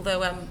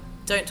 Although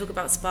don't talk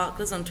about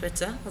sparklers on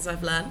Twitter, as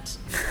I've learnt.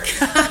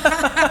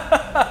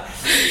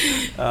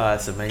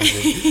 That's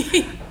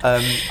amazing.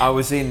 I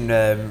was in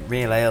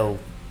Real Ale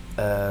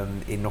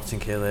in Notting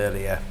Hill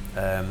earlier.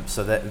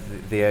 So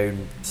they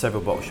own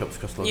several bottle shops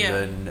across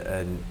London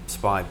and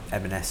supply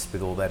M&S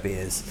with all their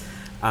beers.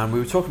 And we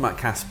were talking about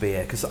cask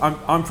beer, because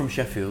I'm from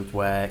Sheffield,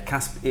 where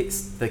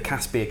it's the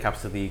cask beer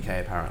capital of the UK,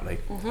 apparently,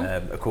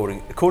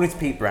 according to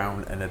Pete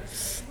Brown. And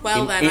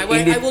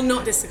I will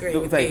not disagree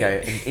with you. There you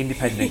go, an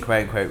independent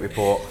quote-unquote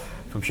report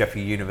from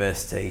Sheffield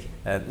University.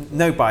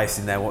 No bias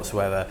in there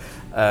whatsoever.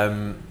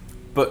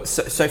 But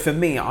so for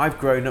me, I've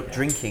grown up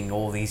drinking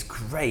all these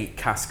great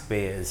cask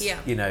beers,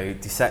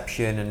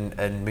 Deception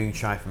and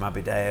Moonshine from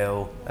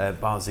Abbeydale,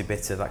 Barnsley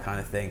Bitter, that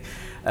kind of thing.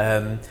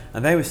 And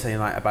they were saying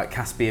about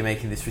cask beer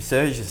making this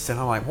resurgence, and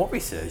I'm like, what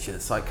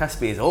resurgence? Like, cask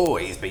beer's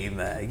always been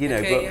there,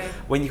 but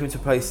when you come to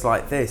a place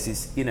like this,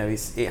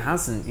 it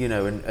hasn't,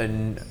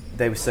 and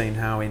they were saying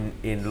how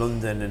in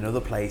London and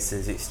other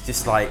places, it's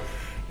just like,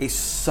 it's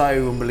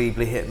so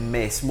unbelievably hit and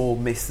miss, more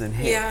miss than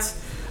hit.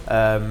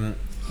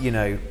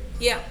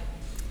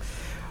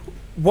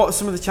 What are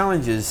some of the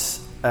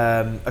challenges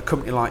a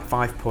company like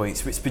 5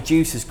 Points, which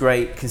produces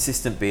great,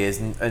 consistent beers,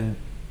 and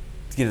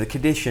the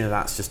condition of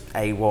that's just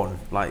A1.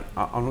 Like,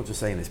 I'm not just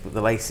saying this, but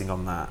the lacing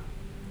on that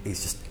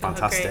is just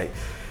fantastic,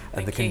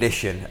 and the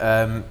condition.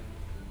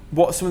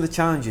 What are some of the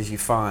challenges you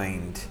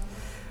find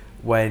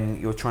when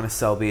you're trying to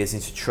sell beers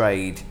into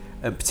trade,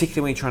 and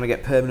particularly when you're trying to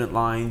get permanent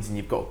lines and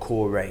you've got a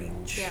core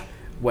range,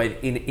 when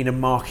in a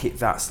market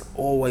that's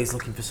always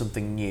looking for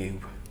something new?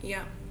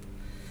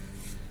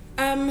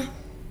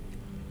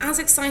 As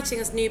exciting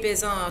as new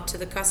beers are to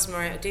the customer,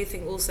 I do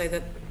think also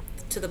that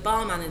to the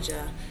bar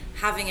manager,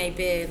 having a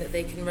beer that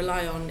they can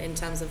rely on in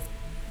terms of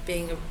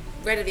being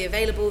readily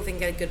available, they can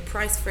get a good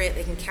price for it,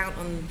 they can count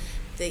on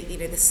the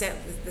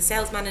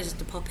sales managers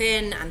to pop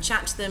in and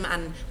chat to them,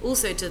 and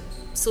also to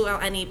sort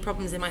out any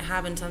problems they might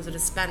have in terms of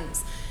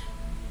dispense.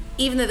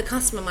 Even though the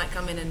customer might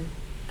come in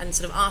and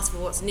sort of ask for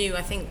what's new,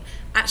 I think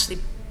actually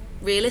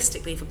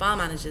realistically for bar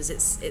managers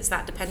it's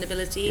that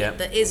dependability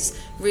that is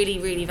really,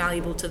 really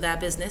valuable to their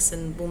business,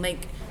 and will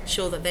make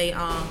sure that they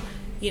are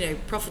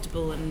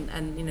profitable and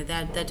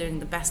they're doing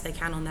the best they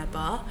can on their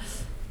bar.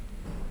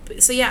 But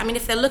so yeah, I mean,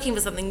 if they're looking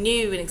for something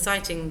new and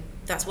exciting,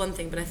 that's one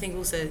thing. But I think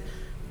also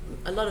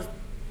a lot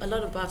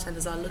of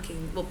bartenders are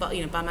looking, well,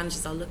 bar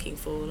managers are looking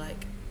for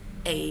like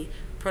a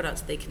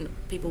product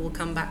people will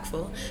come back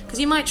for, because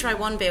you might try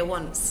one beer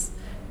once,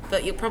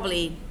 but you'll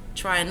probably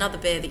try another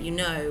beer that you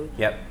know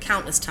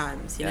countless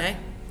times. You know,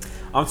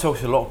 I'm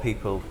talking to a lot of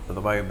people at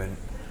the moment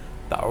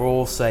that are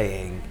all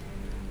saying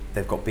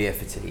they've got beer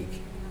fatigue,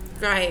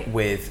 right?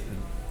 With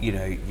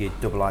your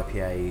double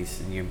IPAs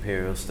and your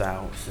imperial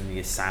stouts and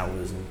your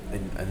sours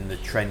and the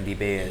trendy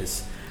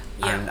beers.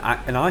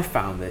 Yeah. And I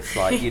found this,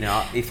 like,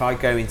 if I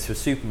go into a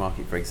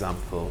supermarket, for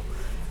example,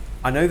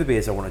 I know the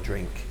beers I want to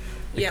drink,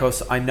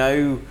 because I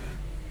know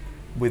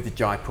with the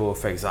Jaipur,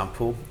 for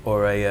example,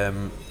 or a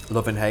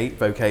Love and Hate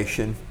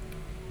Vocation,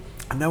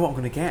 I know what I'm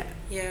going to get.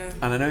 Yeah.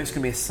 And I know it's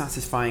going to be a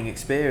satisfying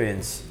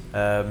experience.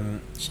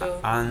 Sure.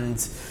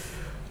 And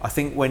I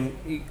think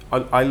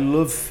I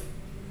love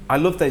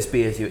those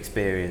beers you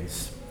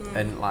experience.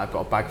 And like, I've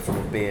got a bag full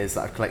of beers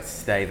that I've collected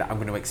today that I'm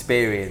going to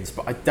experience,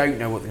 but I don't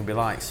know what they're going to be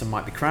like. Some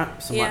might be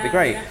crap, some might be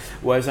great. Yeah.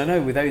 Whereas I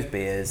know with those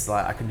beers,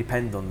 like, I can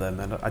depend on them,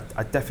 and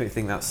I definitely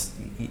think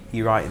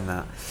you're right in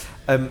that.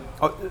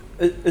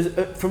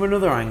 From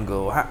another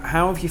angle,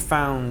 how have you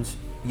found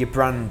your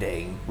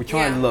branding, which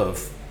I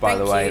love, by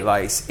the way?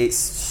 Like, it's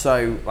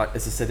so, like,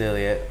 as I said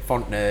earlier,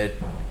 font nerd.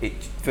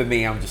 For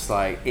me, I'm just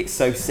like, it's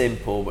so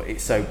simple, but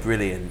it's so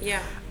brilliant.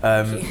 Yeah.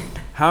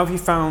 How have you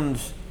found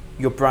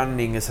your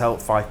branding has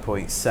helped 5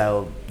 Points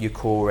sell your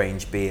core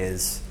range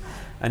beers?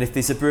 And if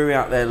there's a brewery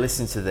out there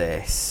listening to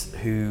this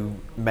who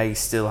may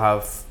still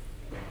have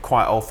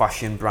quite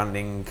old-fashioned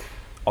branding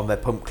on their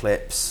pump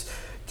clips,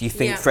 do you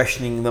think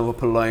freshening them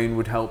up alone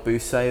would help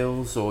boost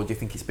sales, or do you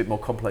think it's a bit more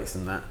complex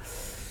than that?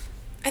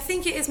 I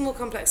think it is more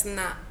complex than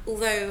that,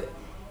 although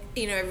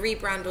a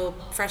rebrand or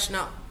freshen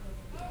up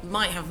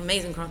might have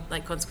amazing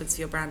consequences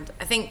for your brand.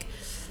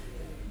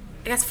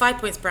 I guess 5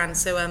 Points brand.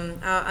 So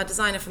our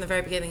designer from the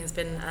very beginning has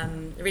been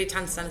a really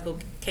talented designer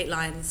called Kate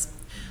Lyons,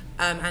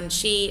 and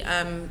she,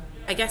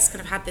 I guess,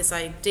 kind of had this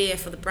idea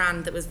for the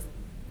brand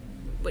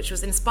which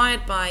was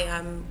inspired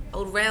by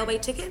old railway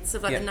tickets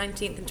of like the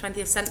 19th and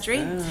 20th century.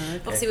 Okay.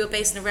 Obviously, we were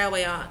based in a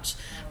railway arch,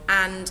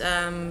 and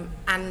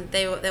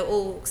they were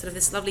all sort of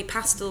this lovely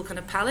pastel kind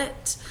of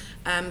palette,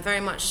 very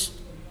much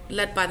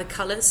led by the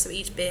colours. So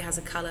each beer has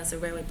a colour. So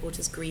Railway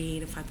Porter's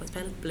green, and 5 Points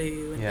Pale is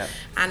blue,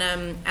 and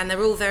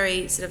they're all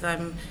very sort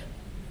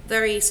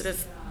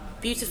of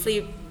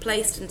beautifully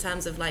placed in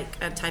terms of like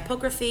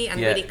typography,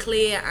 and really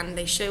clear, and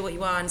they show what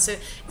you are. And so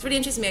it's really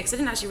interesting to me, because I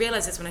didn't actually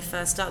realise this when I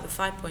first started with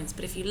 5 Points,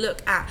 but if you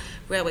look at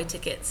railway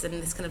tickets and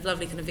this kind of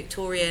lovely kind of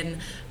Victorian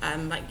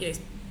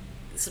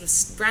sort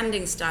of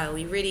branding style,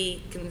 you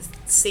really can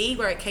see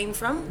where it came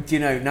from. Do you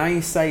know, now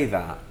you say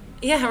that,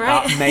 yeah,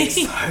 right, that makes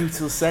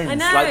total sense. I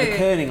know. Like the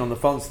kerning on the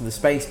fonts and the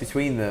space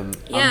between them,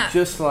 I'm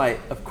just like,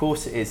 of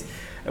course it is.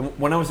 And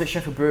when I was at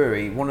Sheffield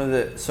Brewery,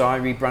 so I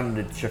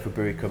rebranded Sheffield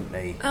Brewery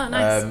Company. Oh,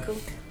 nice, cool.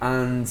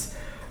 And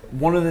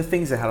one of the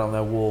things they had on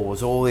their wall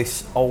was all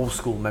this old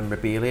school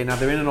memorabilia. Now,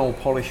 they're in an old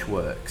polish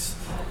works,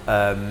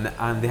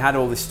 and they had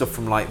all this stuff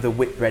from like the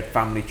Whitbread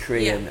family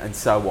tree and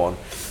so on.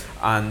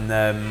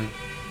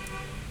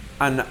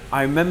 And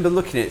I remember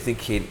looking at it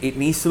thinking, it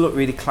needs to look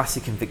really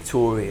classic and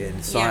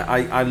Victorian. So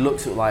I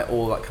looked at like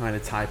all that kind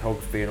of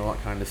typography and all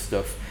that kind of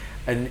stuff.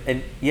 And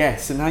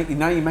so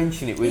now you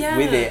mention it with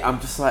it, I'm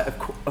just like,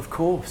 of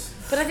course.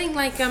 But I think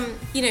like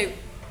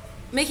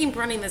making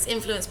branding that's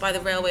influenced by the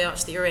railway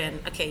arch that you're in.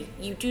 Okay,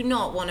 you do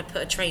not want to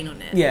put a train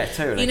on it. Yeah,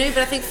 totally. But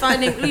I think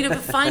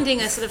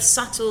finding a sort of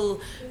subtle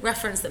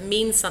reference that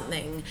means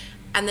something,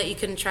 and that you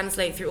can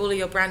translate through all of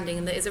your branding,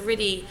 and that is a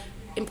really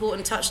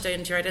important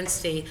touchstone to your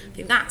identity. I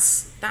think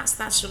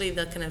that's really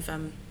the kind of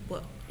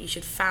what you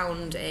should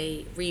found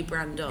a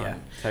rebrand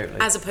on,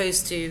 as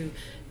opposed to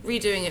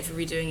redoing it for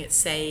redoing its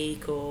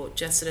sake, or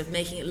just sort of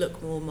making it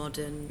look more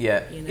modern.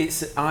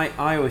 It's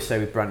I always say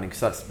with branding,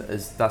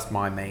 because that's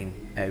my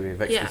main area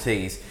of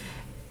expertise,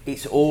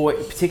 it's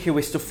always, particularly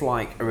with stuff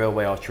like a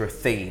railway arch or a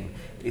theme,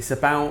 it's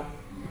about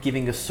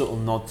giving a subtle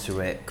nod to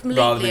it,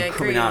 rather than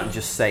coming out and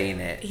just saying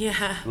it.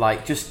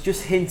 Like just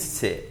hint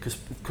at it,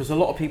 because a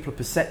lot of people are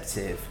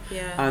perceptive,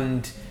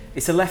 and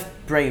it's a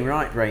left brain,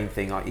 right brain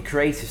thing. Like your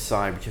creative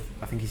side, which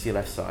I think is your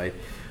left side,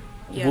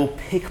 will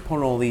pick up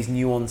on all these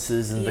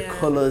nuances and the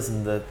colours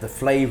and the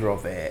flavour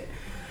of it,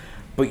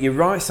 but your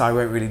right side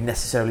won't really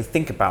necessarily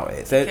think about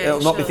it.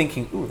 They'll not be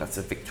thinking, "Ooh, that's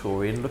a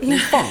Victorian looking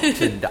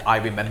font," and I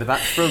remember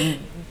that from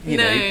the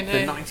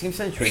 19th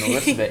century and all the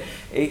rest of it.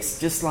 It's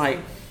just like,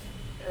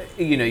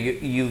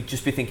 you'll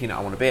just be thinking,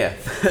 "I want a beer."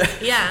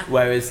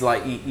 Whereas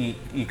like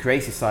your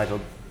creative side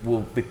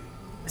will be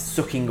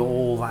sucking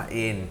all that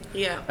in.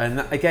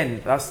 And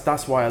again,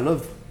 that's why I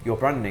love your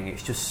branding.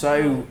 It's just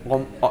so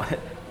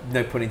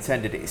no pun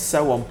intended, it's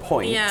so on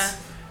point.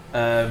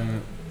 I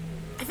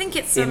think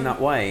it's in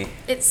that way.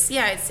 It's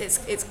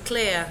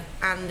clear,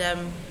 and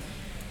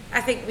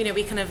I think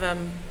we kind of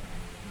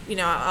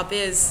our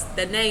beers,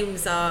 their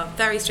names are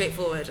very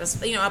straightforward.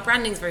 Our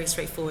branding's very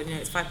straightforward.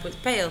 It's 5 Points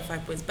Pale,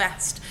 5 Points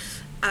Best,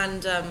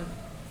 and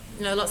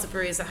lots of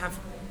breweries that have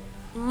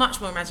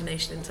much more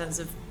imagination in terms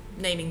of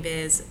naming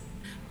beers,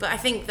 but I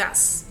think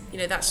that's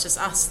just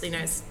us.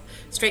 It's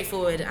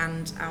straightforward,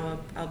 and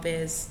our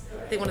beers.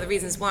 I think one of the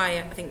reasons why,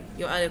 I think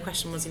your earlier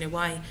question was,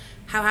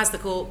 how has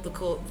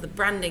the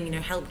branding,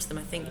 helped them?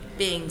 I think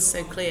being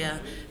so clear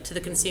to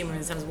the consumer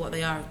in terms of what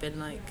they are have been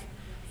like,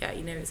 yeah,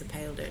 it's a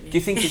pale, don't you? Do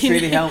you think it's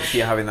really helped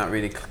you having that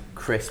really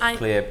crisp,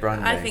 clear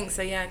branding? I think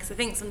so, yeah, because I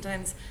think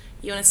sometimes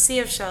you're on a sea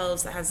of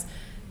shelves that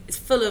is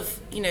full of,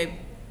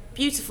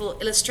 beautiful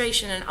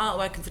illustration and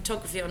artwork and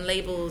photography on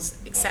labels,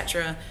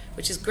 etc.,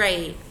 which is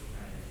great.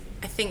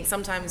 I think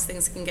sometimes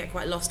things can get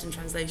quite lost in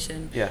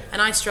translation. Yeah.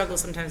 And I struggle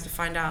sometimes to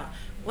find out,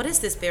 what is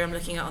this beer I'm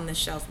looking at on this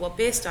shelf? What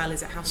beer style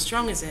is it? How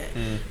strong is it?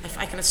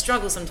 I kind of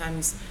struggle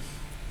sometimes.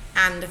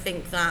 And I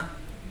think that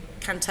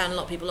can turn a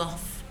lot of people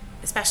off,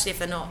 especially if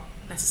they're not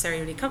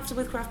necessarily really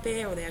comfortable with craft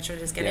beer, or they are trying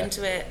to just get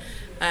into it.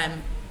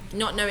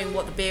 Not knowing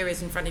what the beer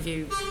is in front of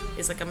you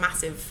is like a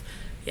massive,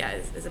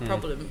 is a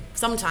problem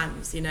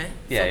sometimes,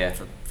 Yeah.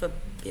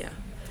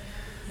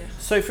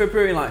 So for a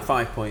brewery like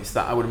 5 Points,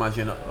 that I would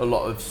imagine a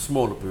lot of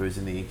smaller brewers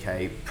in the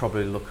UK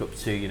probably look up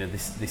to,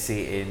 they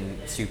see it in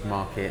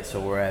supermarkets or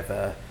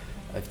wherever,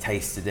 have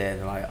tasted it, and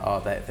they're like, oh,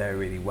 they're a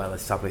really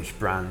well-established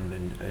brand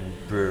and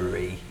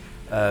brewery.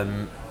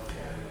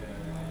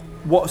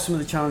 What are some of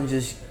the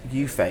challenges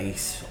you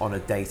face on a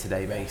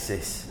day-to-day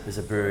basis as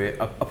a brewery,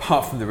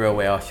 apart from the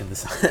railway arch of the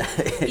side,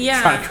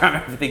 trying to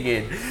cram everything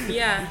in?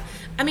 Yeah,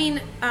 I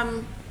mean,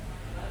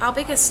 our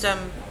biggest...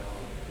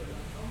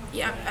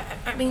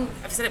 I mean,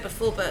 I've said it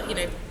before, but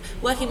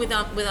working with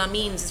our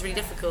means is really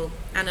difficult,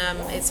 and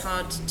it's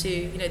hard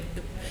to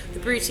the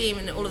brew team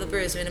and all of the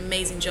brewers do an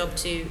amazing job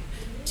to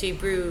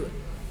brew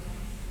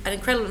an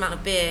incredible amount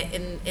of beer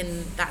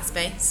in that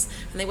space,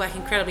 and they work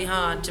incredibly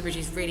hard to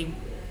produce really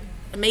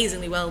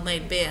amazingly well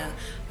made beer.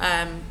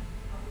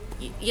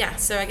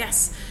 So I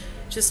guess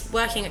just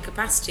working at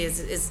capacity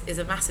is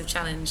a massive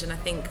challenge, and I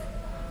think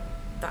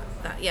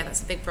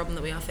that's a big problem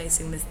that we are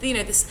facing. This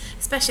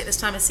especially at this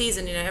time of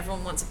season,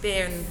 everyone wants a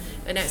beer, and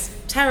I know it's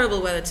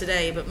terrible weather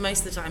today, but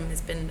most of the time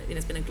it's been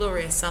a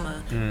glorious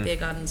summer. Beer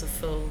gardens are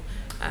full,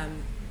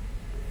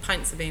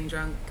 pints are being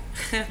drunk.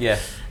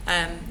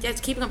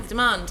 Keeping up with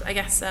demand, I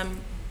guess. I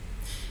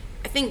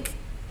think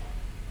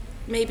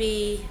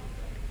maybe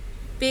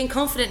being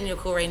confident in your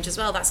core range as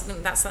well. That's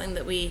something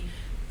that we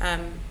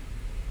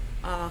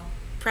are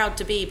proud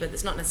to be, but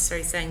it's not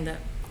necessarily saying that.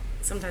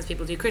 Sometimes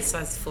people do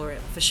criticise us for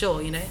it, for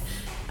sure. What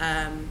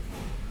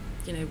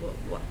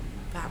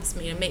perhaps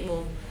make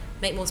more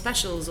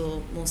specials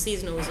or more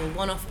seasonals or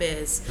one-off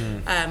beers,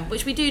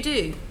 which we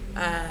do.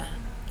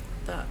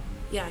 But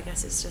yeah, I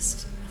guess it's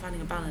just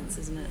finding a balance,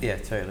 isn't it? Yeah,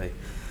 totally.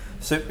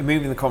 So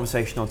moving the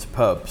conversation on to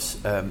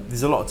pubs,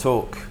 there's a lot of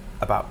talk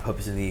about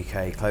pubs in the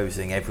UK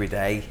closing every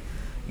day,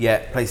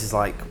 yet places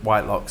like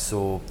Whitelocks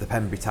or the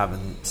Pembury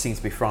Tavern seem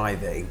to be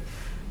thriving.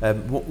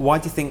 Why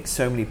do you think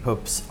so many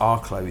pubs are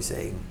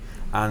closing?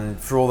 And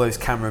for all those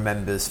camera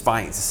members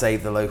fighting to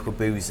save the local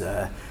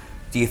boozer,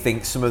 do you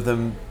think some of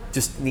them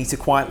just need to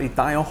quietly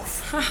die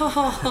off?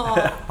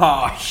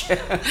 Harsh.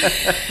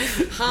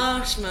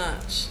 Harsh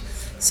much.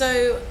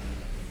 So,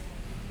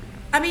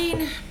 I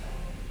mean,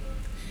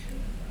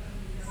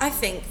 I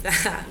think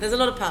that there's a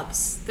lot of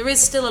pubs. There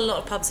is still a lot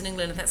of pubs in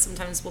England, and that's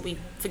sometimes what we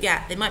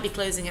forget. They might be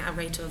closing at a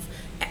rate of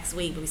X a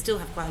week, but we still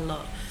have quite a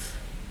lot.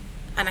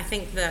 And I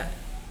think that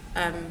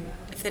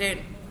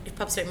if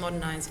pubs don't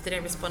modernise, if they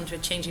don't respond to a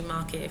changing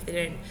market, if they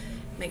don't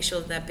make sure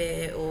that their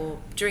beer or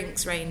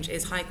drinks range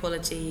is high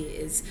quality,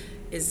 is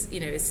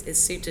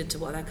suited to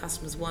what their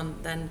customers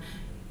want, then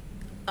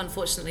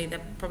unfortunately they're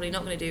probably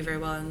not going to do very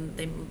well, and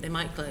they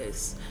might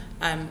close.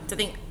 So I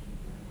think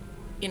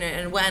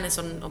an awareness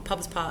on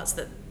pubs' parts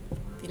that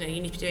you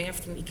need to be doing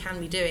everything you can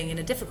be doing in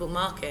a difficult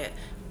market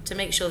to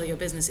make sure that your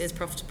business is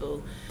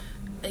profitable.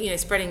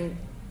 Spreading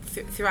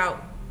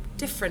throughout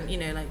different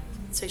like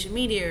social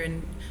media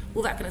and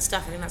all that kind of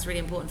stuff. I think that's really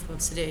important for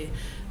pubs to do.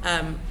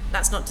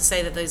 That's not to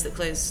say that those that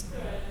close,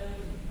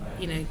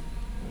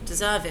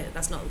 deserve it.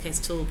 That's not the case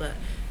at all. But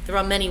there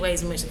are many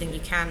ways in which I think you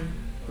can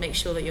make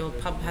sure that your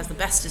pub has the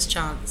bestest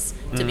chance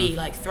to be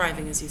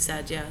thriving, as you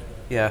said.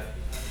 Yeah.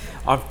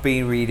 I've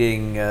been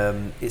reading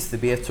It's the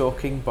Beer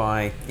Talking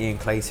by Ian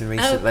Clayton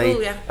recently. Oh,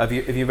 cool, yeah. Have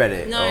you read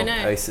it? No.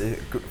 It's a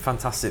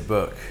fantastic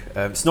book.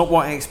 It's not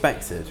what I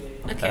expected.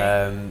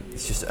 Okay.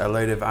 It's just a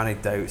load of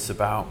anecdotes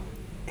about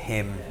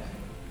him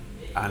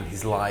and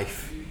his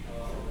life,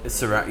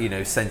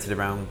 centered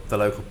around the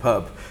local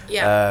pub.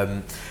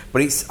 Yeah.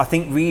 But I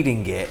think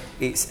reading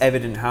it's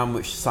evident how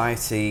much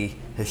society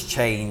has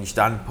changed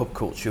and pub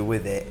culture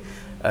with it.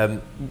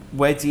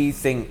 Where do you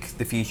think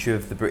the future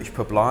of the British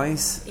pub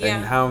lies? Yeah.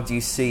 And how do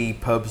you see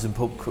pubs and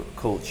pub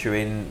culture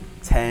in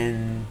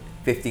 10,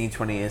 15,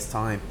 20 years'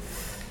 time?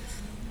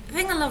 The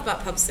thing I love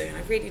about pubs, though, and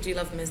I really do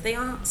love them, is they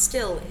are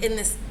still in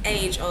this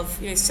age of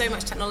so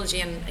much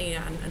technology and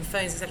and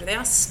phones, etc. They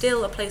are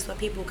still a place where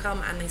people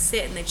come and they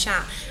sit and they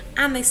chat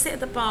and they sit at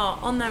the bar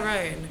on their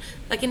own.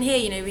 Like in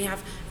here, we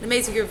have an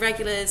amazing group of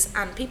regulars,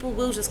 and people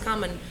will just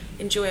come and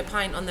enjoy a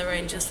pint on their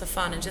own just for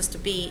fun and just to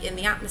be in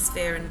the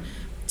atmosphere. And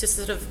just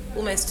sort of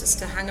almost just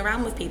to hang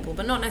around with people,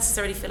 but not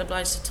necessarily feel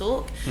obliged to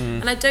talk.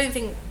 And I don't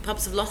think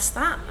pubs have lost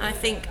that.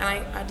 And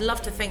I'd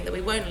love to think that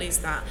we won't lose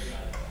that,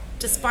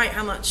 despite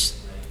how much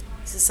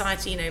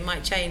society,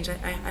 might change.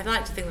 I'd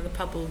like to think that the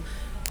pub will,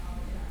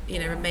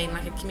 remain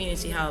like a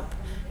community hub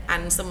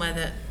and somewhere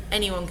that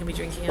anyone can be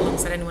drinking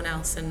alongside anyone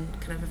else, and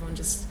kind of everyone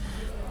just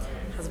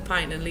has a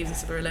pint and leaves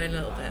us sort of alone a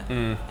little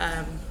bit.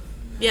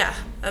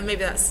 And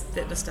maybe that's a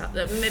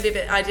bit maybe a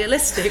bit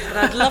idealistic, but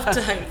I'd love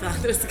to hope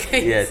that was the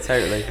case. Yeah,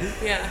 totally.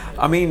 Yeah.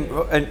 I mean,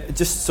 and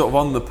just sort of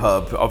on the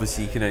pub,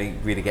 obviously you can only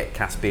really get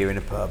cask beer in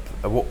a pub.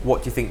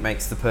 What do you think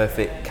makes the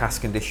perfect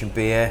cask condition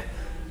beer,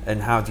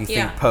 and how do you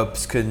think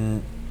pubs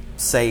can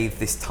save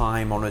this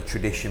time on a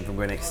tradition from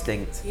going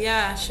extinct?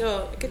 Yeah,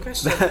 sure. Good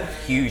question.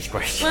 Huge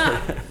question.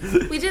 Well,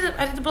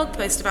 I did a blog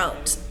post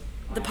about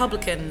the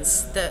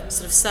publicans that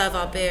sort of serve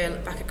our beer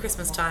back at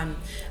Christmas time,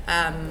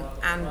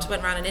 and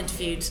went around and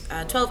interviewed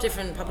 12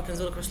 different publicans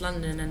all across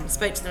London and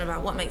spoke to them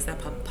about what makes their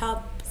pub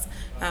pubs,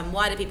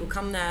 why do people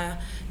come there,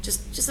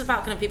 just about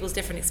kind of people's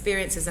different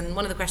experiences. And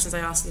one of the questions I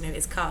asked,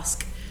 is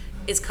cask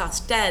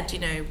dead?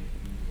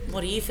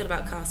 What do you feel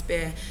about cask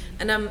beer?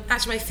 And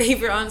actually my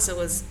favourite answer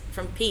was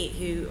from Pete,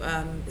 who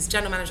is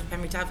general manager of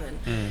Pembury Tavern.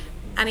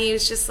 And he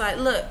was just like,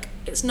 look,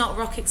 it's not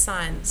rocket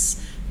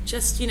science.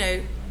 Just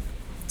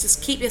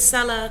keep your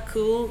cellar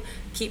cool,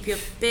 keep your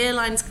beer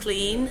lines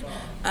clean,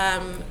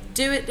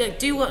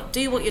 do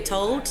what you're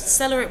told,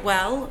 cellar it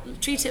well,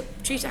 treat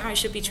it how it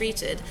should be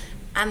treated,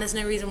 and there's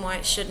no reason why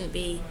it shouldn't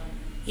be,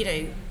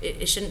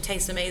 it shouldn't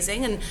taste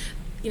amazing. And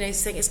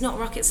saying it's not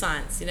rocket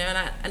science,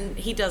 and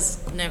he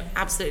does know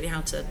absolutely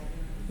how to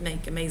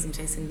make amazing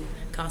tasting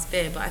cask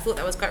beer, but I thought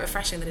that was quite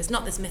refreshing, that it's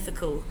not this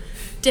mythical,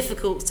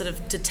 difficult sort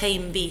of to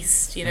tame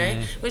beast,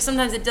 which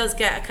sometimes it does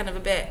get a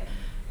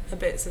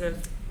bit sort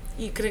of,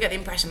 you could get the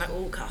impression like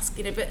all cask,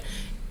 but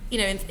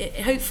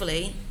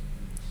hopefully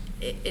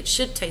it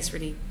should taste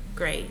really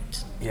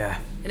great. Yeah.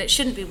 And it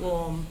shouldn't be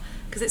warm,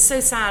 because it's so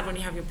sad when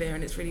you have your beer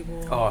and it's really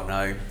warm. Oh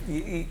no.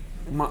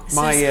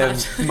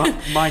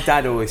 My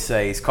dad always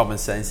says common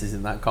sense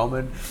isn't that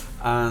common,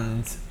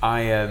 and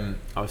I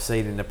was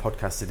saying in a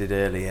podcast I did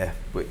earlier,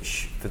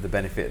 which for the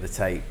benefit of the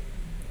tape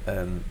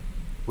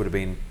would have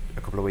been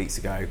a couple of weeks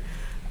ago,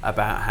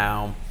 about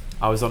how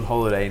I was on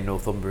holiday in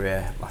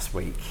Northumbria last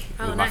week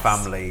with my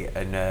family,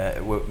 and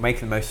we're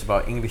making the most of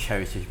our English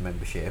Heritage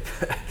membership,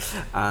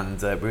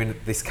 and we're in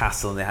this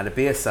castle and they had a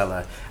beer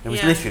cellar, and it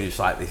was literally just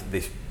like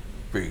this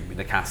room in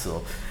the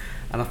castle,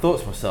 and I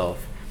thought to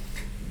myself,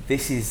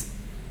 this is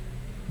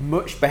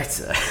much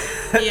better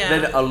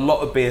than a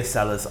lot of beer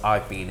cellars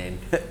I've been in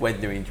when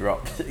they're in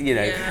drops,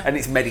 and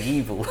it's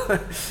medieval,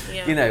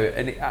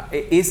 and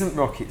it isn't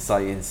rocket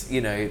science,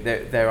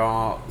 there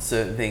are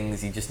certain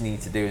things you just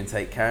need to do and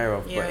take care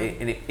of, but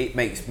it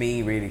makes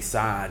me really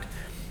sad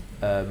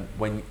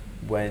when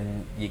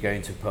you go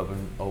into a pub,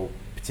 or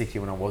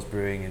particularly when I was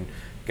brewing and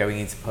going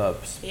into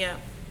pubs,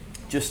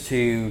 just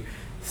to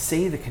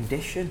see the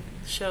condition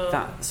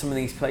that some of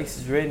these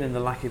places are in, and the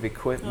lack of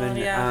equipment,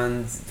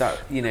 and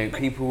that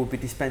people will be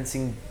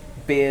dispensing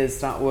beers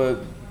that were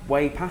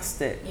way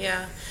past it.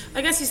 Yeah,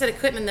 I guess you said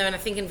equipment though, and I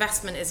think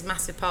investment is a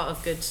massive part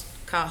of good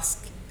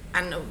cask.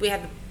 And we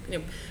had,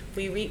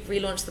 we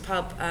relaunched the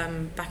pub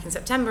back in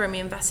September, and we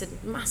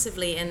invested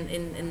massively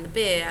in the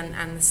beer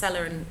and the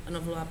cellar and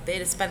all our beer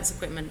dispense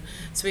equipment.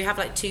 So we have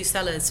like two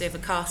cellars. So we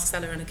have a cask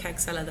cellar and a keg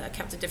cellar that are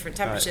kept at different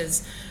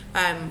temperatures.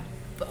 Right.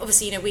 But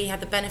obviously, we had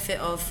the benefit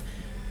of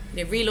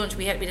relaunch.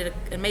 We did an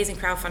amazing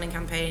crowdfunding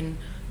campaign,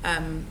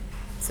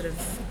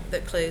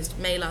 that closed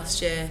May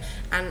last year,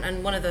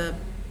 and one of the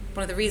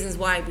reasons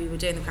why we were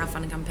doing the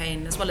crowdfunding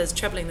campaign, as well as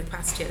trebling the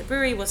capacity at the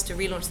brewery, was to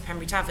relaunch the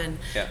Pembury Tavern.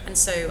 And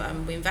so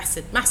we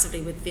invested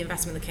massively with the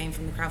investment that came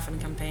from the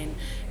crowdfunding campaign,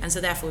 and so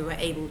therefore we were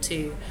able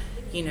to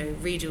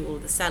redo all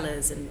the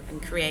cellars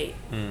and create.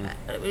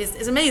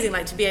 It's amazing,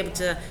 like, to be able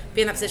to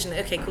be in that position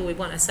that, okay, cool, we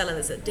want a cellar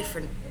that's at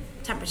different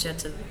temperature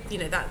to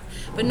that,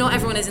 but not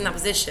everyone is in that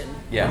position.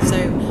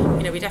 So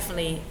we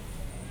definitely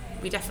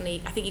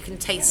I think you can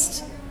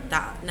taste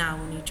that now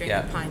when you drink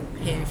a pint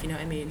here, if you know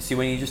what I mean. See,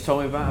 when you just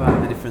told me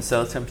about the different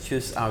cellar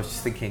temperatures, I was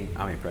just thinking,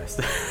 I'm impressed.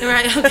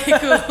 Right, okay,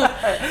 cool.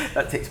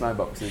 That ticks my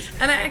boxes.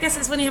 And I guess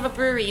it's when you have a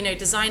brewery,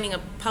 designing a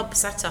pub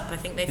setup, I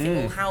think they think,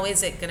 well, how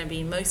is it going to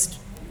be most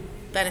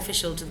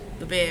beneficial to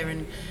the beer,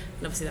 and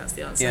obviously that's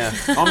the answer. Yeah.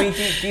 I mean,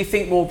 do you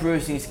think more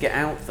brewers need to get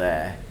out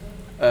there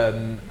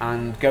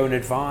and go and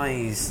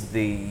advise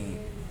the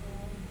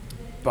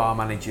bar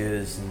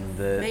managers and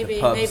the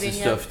pubs and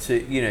stuff to,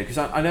 because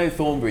I know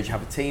Thornbridge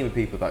have a team of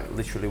people that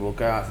literally will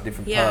go out to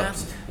different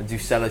pubs and do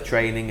cellar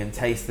training and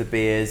taste the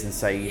beers and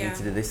say you need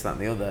to do this, that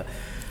and the other.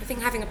 I think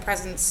having a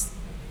presence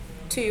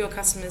to your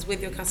customers, with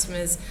your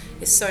customers,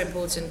 is so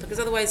important, because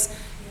otherwise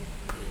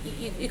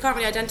you can't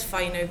really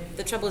identify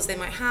the troubles they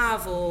might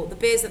have or the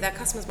beers that their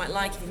customers might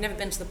like if you've never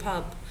been to the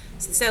pub.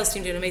 So the sales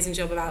team do an amazing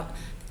job about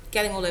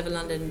getting all over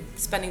London,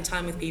 spending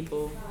time with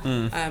people,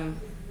 and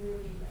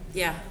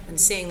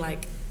seeing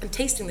and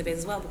tasting the beers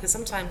as well, because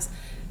sometimes,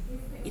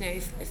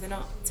 if they're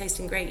not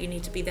tasting great, you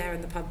need to be there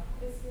in the pub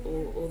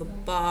or the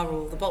bar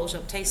or the bottle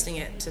shop tasting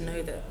it to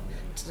know that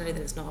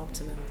it's not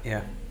optimum.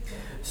 Yeah.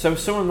 So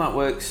someone that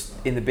works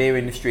in the beer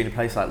industry in a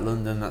place like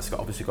London that's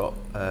obviously got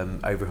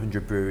over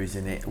 100 breweries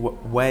in it,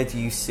 where do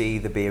you see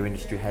the beer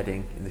industry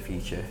heading in the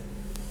future?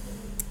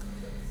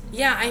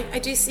 Yeah, I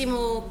do see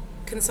more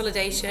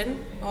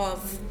consolidation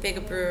of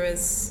bigger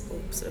brewers or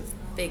sort of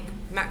big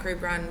macro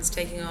brands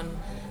taking on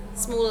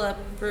smaller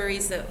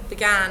breweries that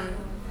began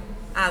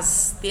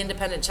as the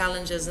independent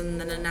challengers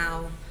and then are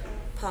now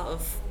part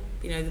of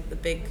the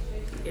big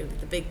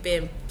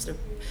beer sort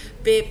of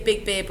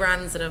big beer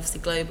brands that are obviously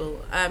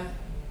global.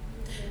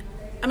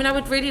 I mean, I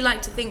would really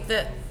like to think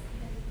that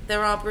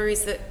there are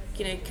breweries that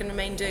can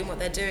remain doing what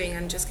they're doing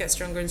and just get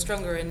stronger and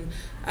stronger and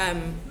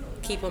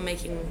keep on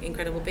making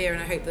incredible beer,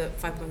 and I hope that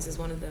 5 Points is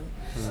one of them.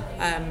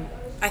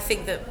 I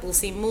think that we'll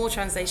see more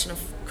translation of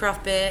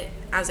craft beer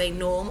as a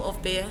norm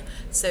of beer.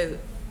 So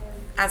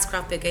as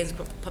craft beer gains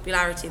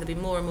popularity, there'll be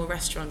more and more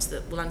restaurants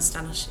that will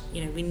understand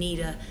we need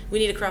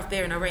a craft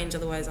beer in our range,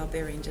 otherwise our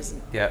beer range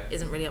isn't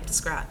really up to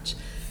scratch,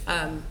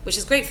 which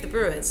is great for the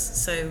brewers.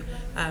 So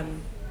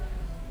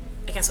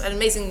I guess an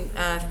amazing thing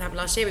that happened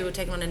last year, we were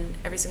taking on in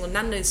every single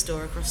Nando's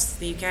store across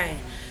the UK.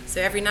 So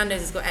every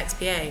Nando's has got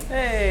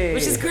XPA,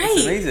 which is great.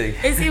 That's amazing.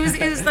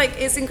 It was like,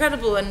 it's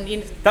incredible,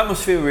 and that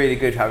must feel really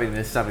good having an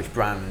established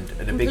brand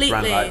and a big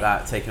brand like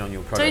that taking on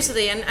your product.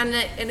 Totally, and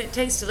it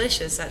tastes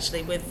delicious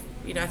actually. With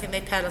I think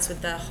they paired us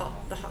with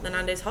the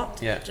Nando's Hot.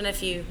 Yeah. I don't know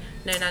if you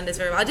know Nando's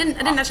very well. I didn't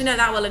actually know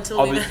that well until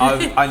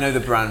I know the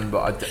brand,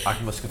 but I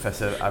must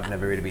confess I've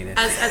never really been in.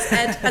 As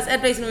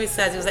Ed Basin always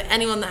says, it was like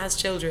anyone that has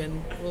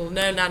children will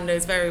know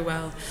Nando's very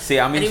well. See,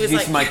 I'm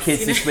introducing my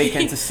kids this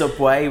weekend to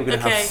Subway. We're going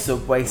to have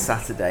Subway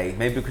Saturday.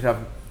 Maybe we could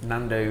have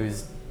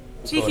Nando's.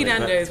 Cheeky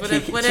Nando's, whatever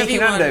cheeky you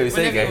Nando's,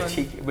 want. there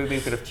you go. Maybe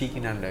we could have cheeky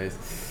Nando's.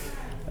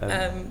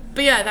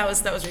 But yeah, that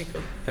was really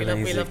cool.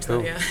 We loved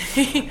cool. that.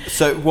 Yeah.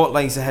 So, what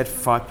lays ahead for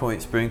 5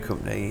 Points Brewing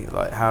Company?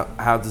 Like,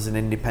 how does an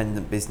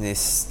independent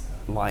business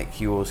like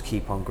yours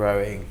keep on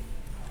growing?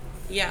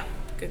 Yeah,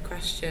 good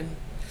question.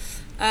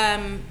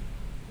 I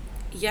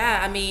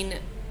mean,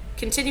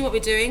 continue what we're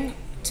doing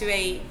to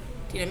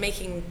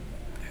making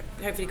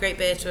hopefully great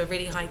beer to a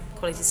really high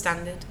quality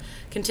standard.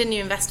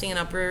 Continue investing in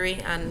our brewery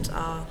and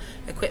our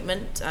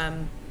equipment.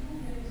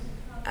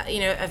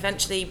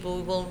 Eventually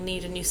we will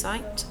need a new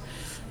site,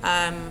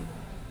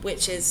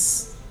 which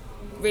is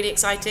really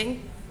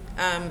exciting.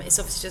 It's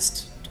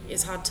obviously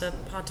it's hard to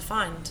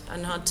find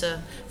and hard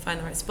to find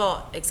the right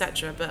spot,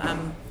 etc. But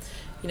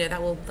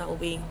that will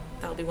be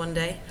one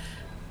day,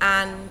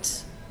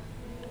 and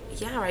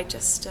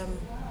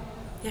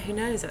who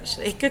knows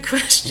actually? Good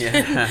question.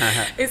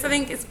 Yeah. We're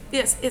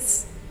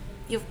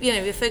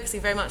focusing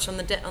very much on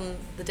the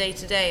day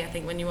to day. I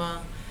think when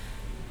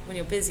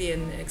you're busy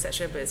and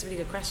etc. But it's a really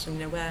good question.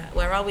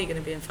 Where are we going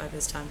to be in 5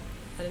 years' time?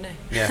 I don't know.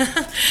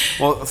 Yeah.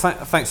 Well,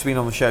 thanks for being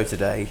on the show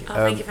today.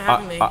 Thank you for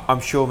having me. I'm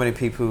sure many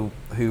people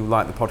who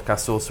like the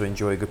podcast also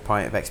enjoy a good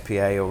pint of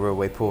XPA or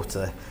Railway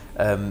Porter.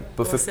 But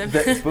awesome.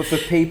 for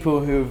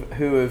people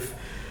who have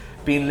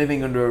been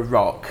living under a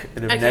rock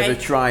and have never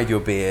tried your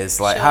beers,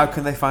 how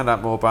can they find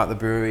out more about the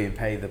brewery and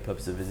pay the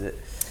pubs a visit?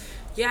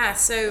 Yeah,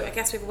 so I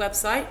guess we have a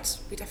website.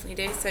 We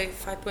definitely do. So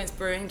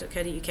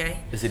 5pointsbrewing.co.uk.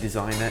 As a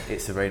designer,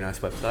 it's a very nice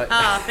website.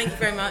 Thank you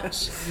very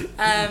much.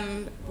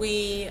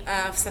 We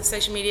have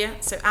social media,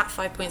 so at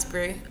 5 Points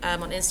Brew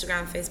on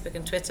Instagram, Facebook,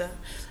 and Twitter.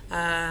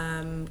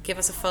 Give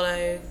us a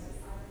follow,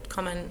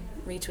 comment,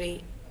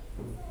 retweet.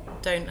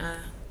 Don't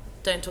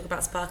talk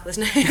about sparklers,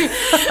 no.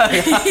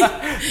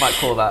 Might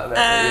call that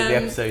the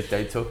episode.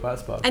 Don't talk about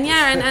sparklers. And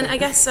and I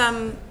guess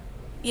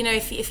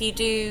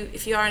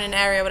if you are in an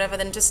area or whatever,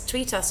 then just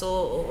tweet us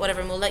or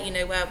whatever, and we'll let you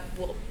know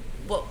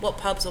what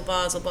pubs or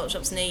bars or bottle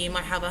shops near you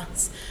might have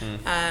us.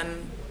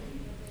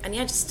 And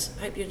just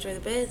hope you enjoy the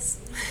beers.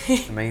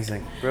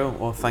 Amazing. Brilliant.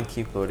 Well, thank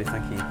you, Claudia.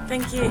 Thank you.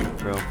 Thank you.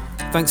 Brilliant.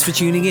 Thanks for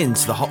tuning in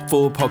to the Hop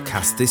Forward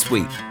podcast this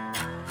week.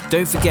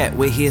 Don't forget,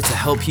 we're here to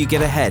help you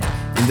get ahead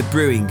in the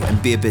brewing and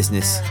beer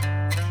business.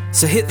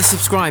 So hit the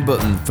subscribe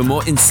button for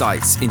more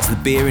insights into the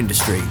beer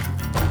industry.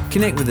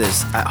 Connect with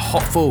us at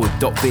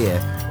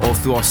hopforward.beer or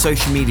through our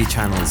social media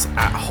channels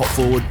at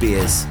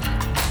hopforwardbeers.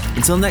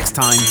 Until next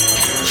time,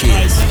 cheers. Can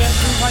I get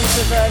 2 pints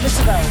of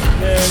Littervale,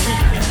 the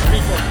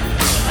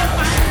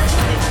refill?